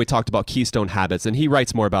kind of when we talked about keystone habits, and he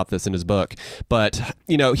writes more about this in his book. But,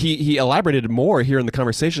 he elaborated more here in the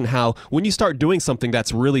conversation how when you start doing something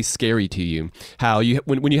that's really scary to you, how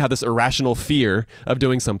when you have this irrational fear of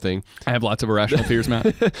doing something. I have lots of irrational fears,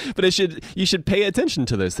 Matt. But you should pay attention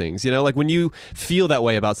to those things. Like when you feel that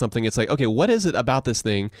way about something, it's like, okay, what is it about this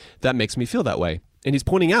thing that makes me feel that way? And he's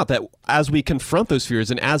pointing out that as we confront those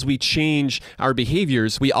fears and as we change our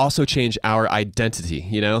behaviors, we also change our identity.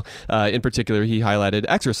 In particular, he highlighted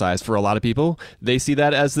exercise. For a lot of people, they see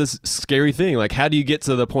that as this scary thing. Like, how do you get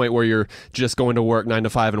to the point where you're just going to work 9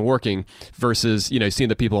 to 5 and working versus, seeing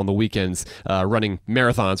the people on the weekends running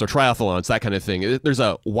marathons or triathlons, that kind of thing. There's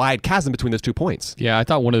a wide chasm between those 2 points. Yeah, I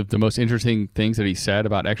thought one of the most interesting things that he said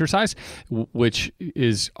about exercise, which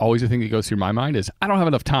is always the thing that goes through my mind, is I don't have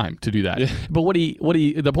enough time to do that. But what he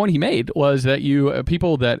the point he made was that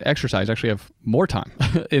people that exercise actually have more time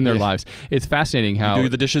in their lives. It's fascinating how you do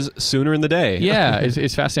the dishes sooner in the day. Yeah,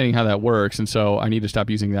 it's fascinating how that works, and so I need to stop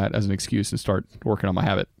using that as an excuse and start working on my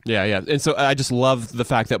habit. Yeah. And so I just love the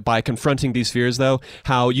fact that by confronting these fears, though,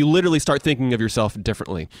 how you literally start thinking of yourself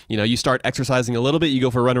differently. You start exercising a little bit, you go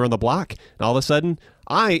for a run around the block, and all of a sudden,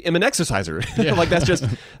 I am an exerciser. Like that's just,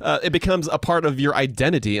 it becomes a part of your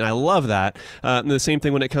identity. And I love that. And the same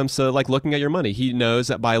thing when it comes to like looking at your money. He knows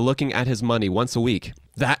that by looking at his money once a week,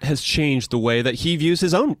 that has changed the way that he views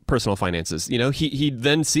his own personal finances. He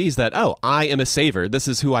then sees that, oh, I am a saver. This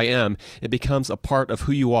is who I am. It becomes a part of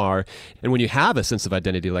who you are. And when you have a sense of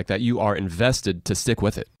identity like that, you are invested to stick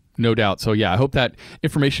with it. No doubt. So yeah, I hope that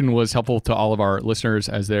information was helpful to all of our listeners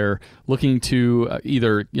as they're looking to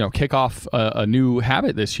either kick off a new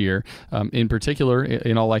habit this year. In particular,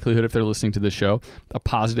 in all likelihood, if they're listening to this show,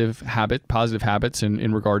 positive habits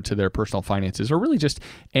in regard to their personal finances, or really just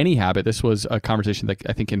any habit. This was a conversation that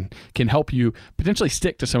I think can help you potentially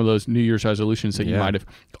stick to some of those New Year's resolutions that you might have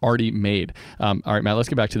already made. All right, Matt, let's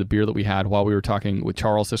get back to the beer that we had while we were talking with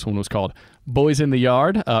Charles. This one was called Boys in the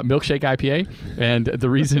Yard, Milkshake IPA, and the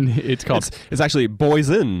reason it's called it's actually Boys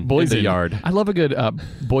in the Yard. I love a good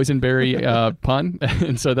boysenberry pun,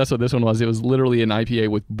 and so that's what this one was. It was literally an IPA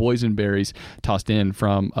with boysenberries tossed in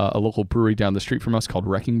from a local brewery down the street from us called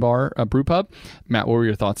Wrecking Bar Brew Pub. Matt, what were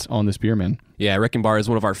your thoughts on this beer, man? Yeah, Wrecking Bar is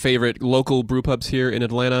one of our favorite local brew pubs here in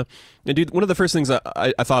Atlanta. And dude, one of the first things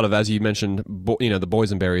I thought of as you mentioned, the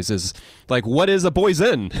boysenberries is like, what is a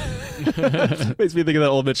boysen? Makes me think of that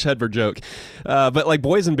old Mitch Hedberg joke. But like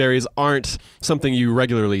boysenberries aren't something you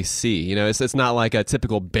regularly see. It's not like a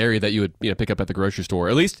typical berry that you would pick up at the grocery store.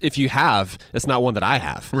 At least if you have, it's not one that I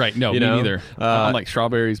have. Right? No, me neither. I'm like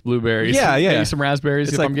strawberries, blueberries. Yeah. Maybe some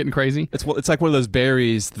raspberries if I'm getting crazy. It's like one of those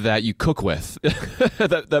berries that you cook with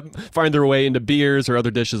that find their way into beers or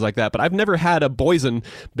other dishes like that. But I've never had a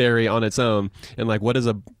boysenberry on its own. And like, what does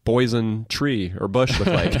a boysen tree or bush look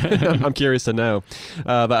like? I'm curious to know.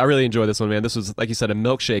 But I really enjoy this one, man. This was, like you said, a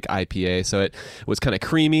milkshake IPA. So it was kind of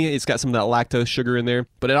creamy. It's got some of that lactose sugar in there,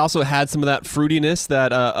 but it also had some of that fruitiness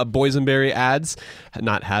that a boysenberry adds.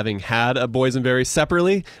 Not having had a boysenberry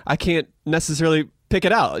separately, I can't necessarily pick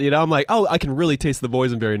it out. I'm like, oh, I can really taste the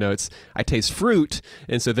boysenberry notes. I taste fruit,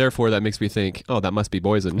 and so therefore that makes me think, oh, that must be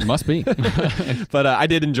boysen. It must be. But I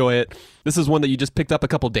did enjoy it. This is one that you just picked up a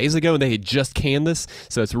couple days ago, and they had just canned this,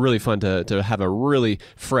 so it's really fun to have a really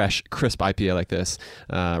fresh, crisp IPA like this.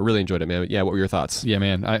 Really enjoyed it, man. Yeah, what were your thoughts? Yeah,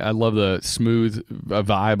 man. I love the smooth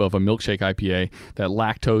vibe of a milkshake IPA. That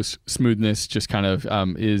lactose smoothness just kind of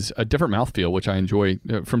is a different mouthfeel, which I enjoy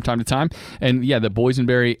from time to time. And yeah, the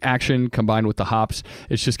boysenberry action combined with the hops,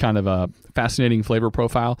 it's just kind of a fascinating flavor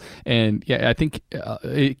profile. And yeah, I think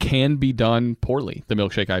it can be done poorly, the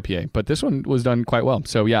milkshake IPA, but this one was done quite well.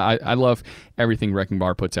 So yeah, I love everything Wrecking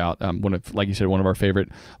Bar puts out. Like you said, one of our favorite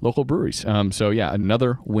local breweries. So yeah,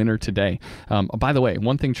 another winner today. By the way,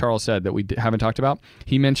 one thing Charles said that we haven't talked about,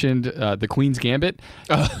 he mentioned the Queen's Gambit.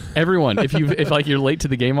 Everyone, if you're late to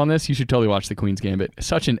the game on this, you should totally watch the Queen's Gambit.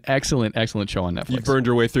 Such an excellent show on Netflix. You've burned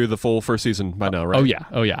your way through the full first season by now, right?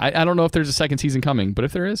 Oh yeah. I don't know if there's a second season coming, but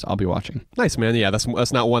if there is, I'll be watching. Nice, man. Yeah, that's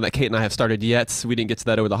not one that Kate and I have started yet. We didn't get to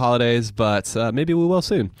that over the holidays, but maybe we will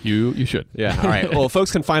soon. You should. Yeah. All right. Well,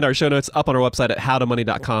 folks can find our show notes up on our website at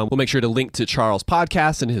howtomoney.com. We'll make sure to link to Charles'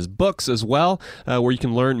 podcast and his books as well, where you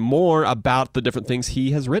can learn more about the different things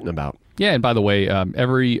he has written about. Yeah, and by the way,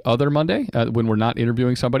 every other Monday, when we're not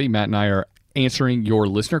interviewing somebody, Matt and I are answering your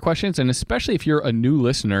listener questions. And especially if you're a new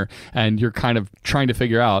listener and you're kind of trying to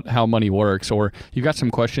figure out how money works, or you've got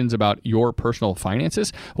some questions about your personal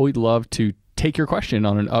finances, we'd love to take your question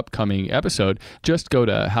on an upcoming episode. Just go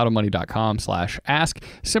to howtomoney.com/ask.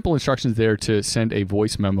 Simple instructions there to send a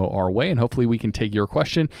voice memo our way, and hopefully we can take your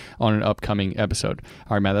question on an upcoming episode.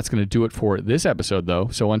 All right, Matt, that's going to do it for this episode, though.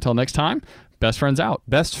 So until next time, best friends out.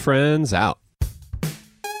 Best friends out.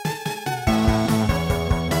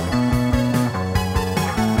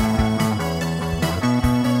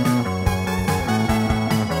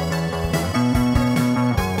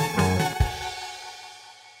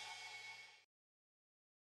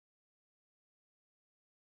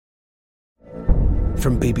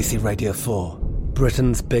 From BBC Radio 4,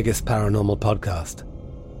 Britain's biggest paranormal podcast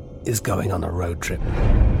is going on a road trip.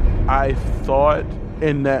 I thought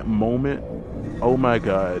in that moment, oh my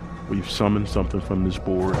God, we've summoned something from this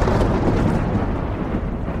board.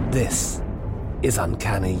 This is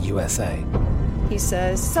Uncanny USA. He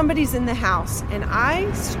says, somebody's in the house, and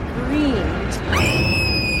I screamed.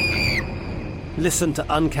 Listen to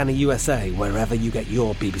Uncanny USA wherever you get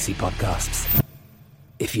your BBC podcasts,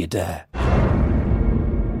 if you dare.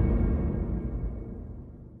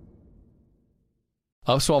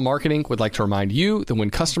 Upswell Marketing would like to remind you that when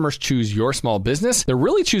customers choose your small business, they're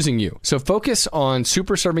really choosing you. So focus on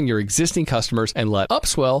super serving your existing customers and let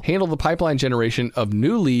Upswell handle the pipeline generation of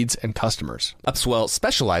new leads and customers. Upswell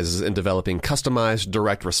specializes in developing customized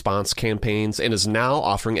direct response campaigns and is now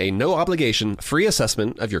offering a no-obligation free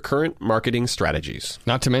assessment of your current marketing strategies.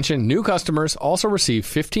 Not to mention, new customers also receive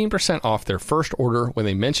 15% off their first order when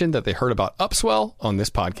they mention that they heard about Upswell on this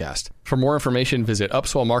podcast. For more information, visit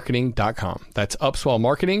upswellmarketing.com. That's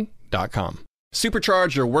upswellmarketing.com.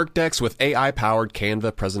 Supercharge your Workdex with AI-powered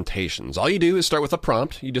Canva presentations. All you do is start with a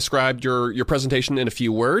prompt. You describe your presentation in a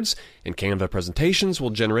few words, and Canva presentations will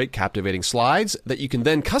generate captivating slides that you can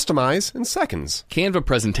then customize in seconds. Canva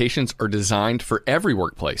presentations are designed for every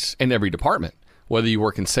workplace and every department. Whether you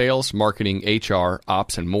work in sales, marketing, HR,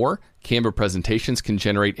 ops, and more, Canva presentations can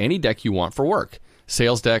generate any deck you want for work.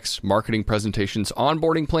 Sales decks, marketing presentations,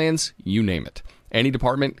 onboarding plans, you name it. Any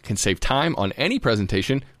department can save time on any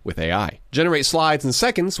presentation with AI. Generate slides in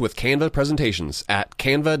seconds with Canva presentations at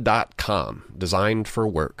canva.com. Designed for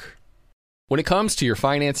work. When it comes to your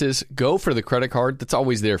finances, go for the credit card that's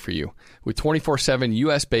always there for you. With 24/7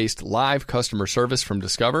 US-based live customer service from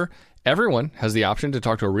Discover, everyone has the option to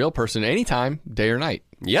talk to a real person anytime, day or night.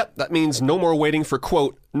 Yep, that means no more waiting for,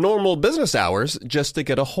 quote, normal business hours just to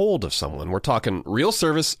get a hold of someone. We're talking real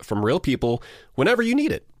service from real people whenever you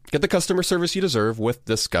need it. Get the customer service you deserve with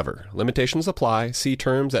Discover. Limitations apply. See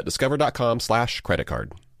terms at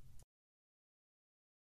discover.com/creditcard.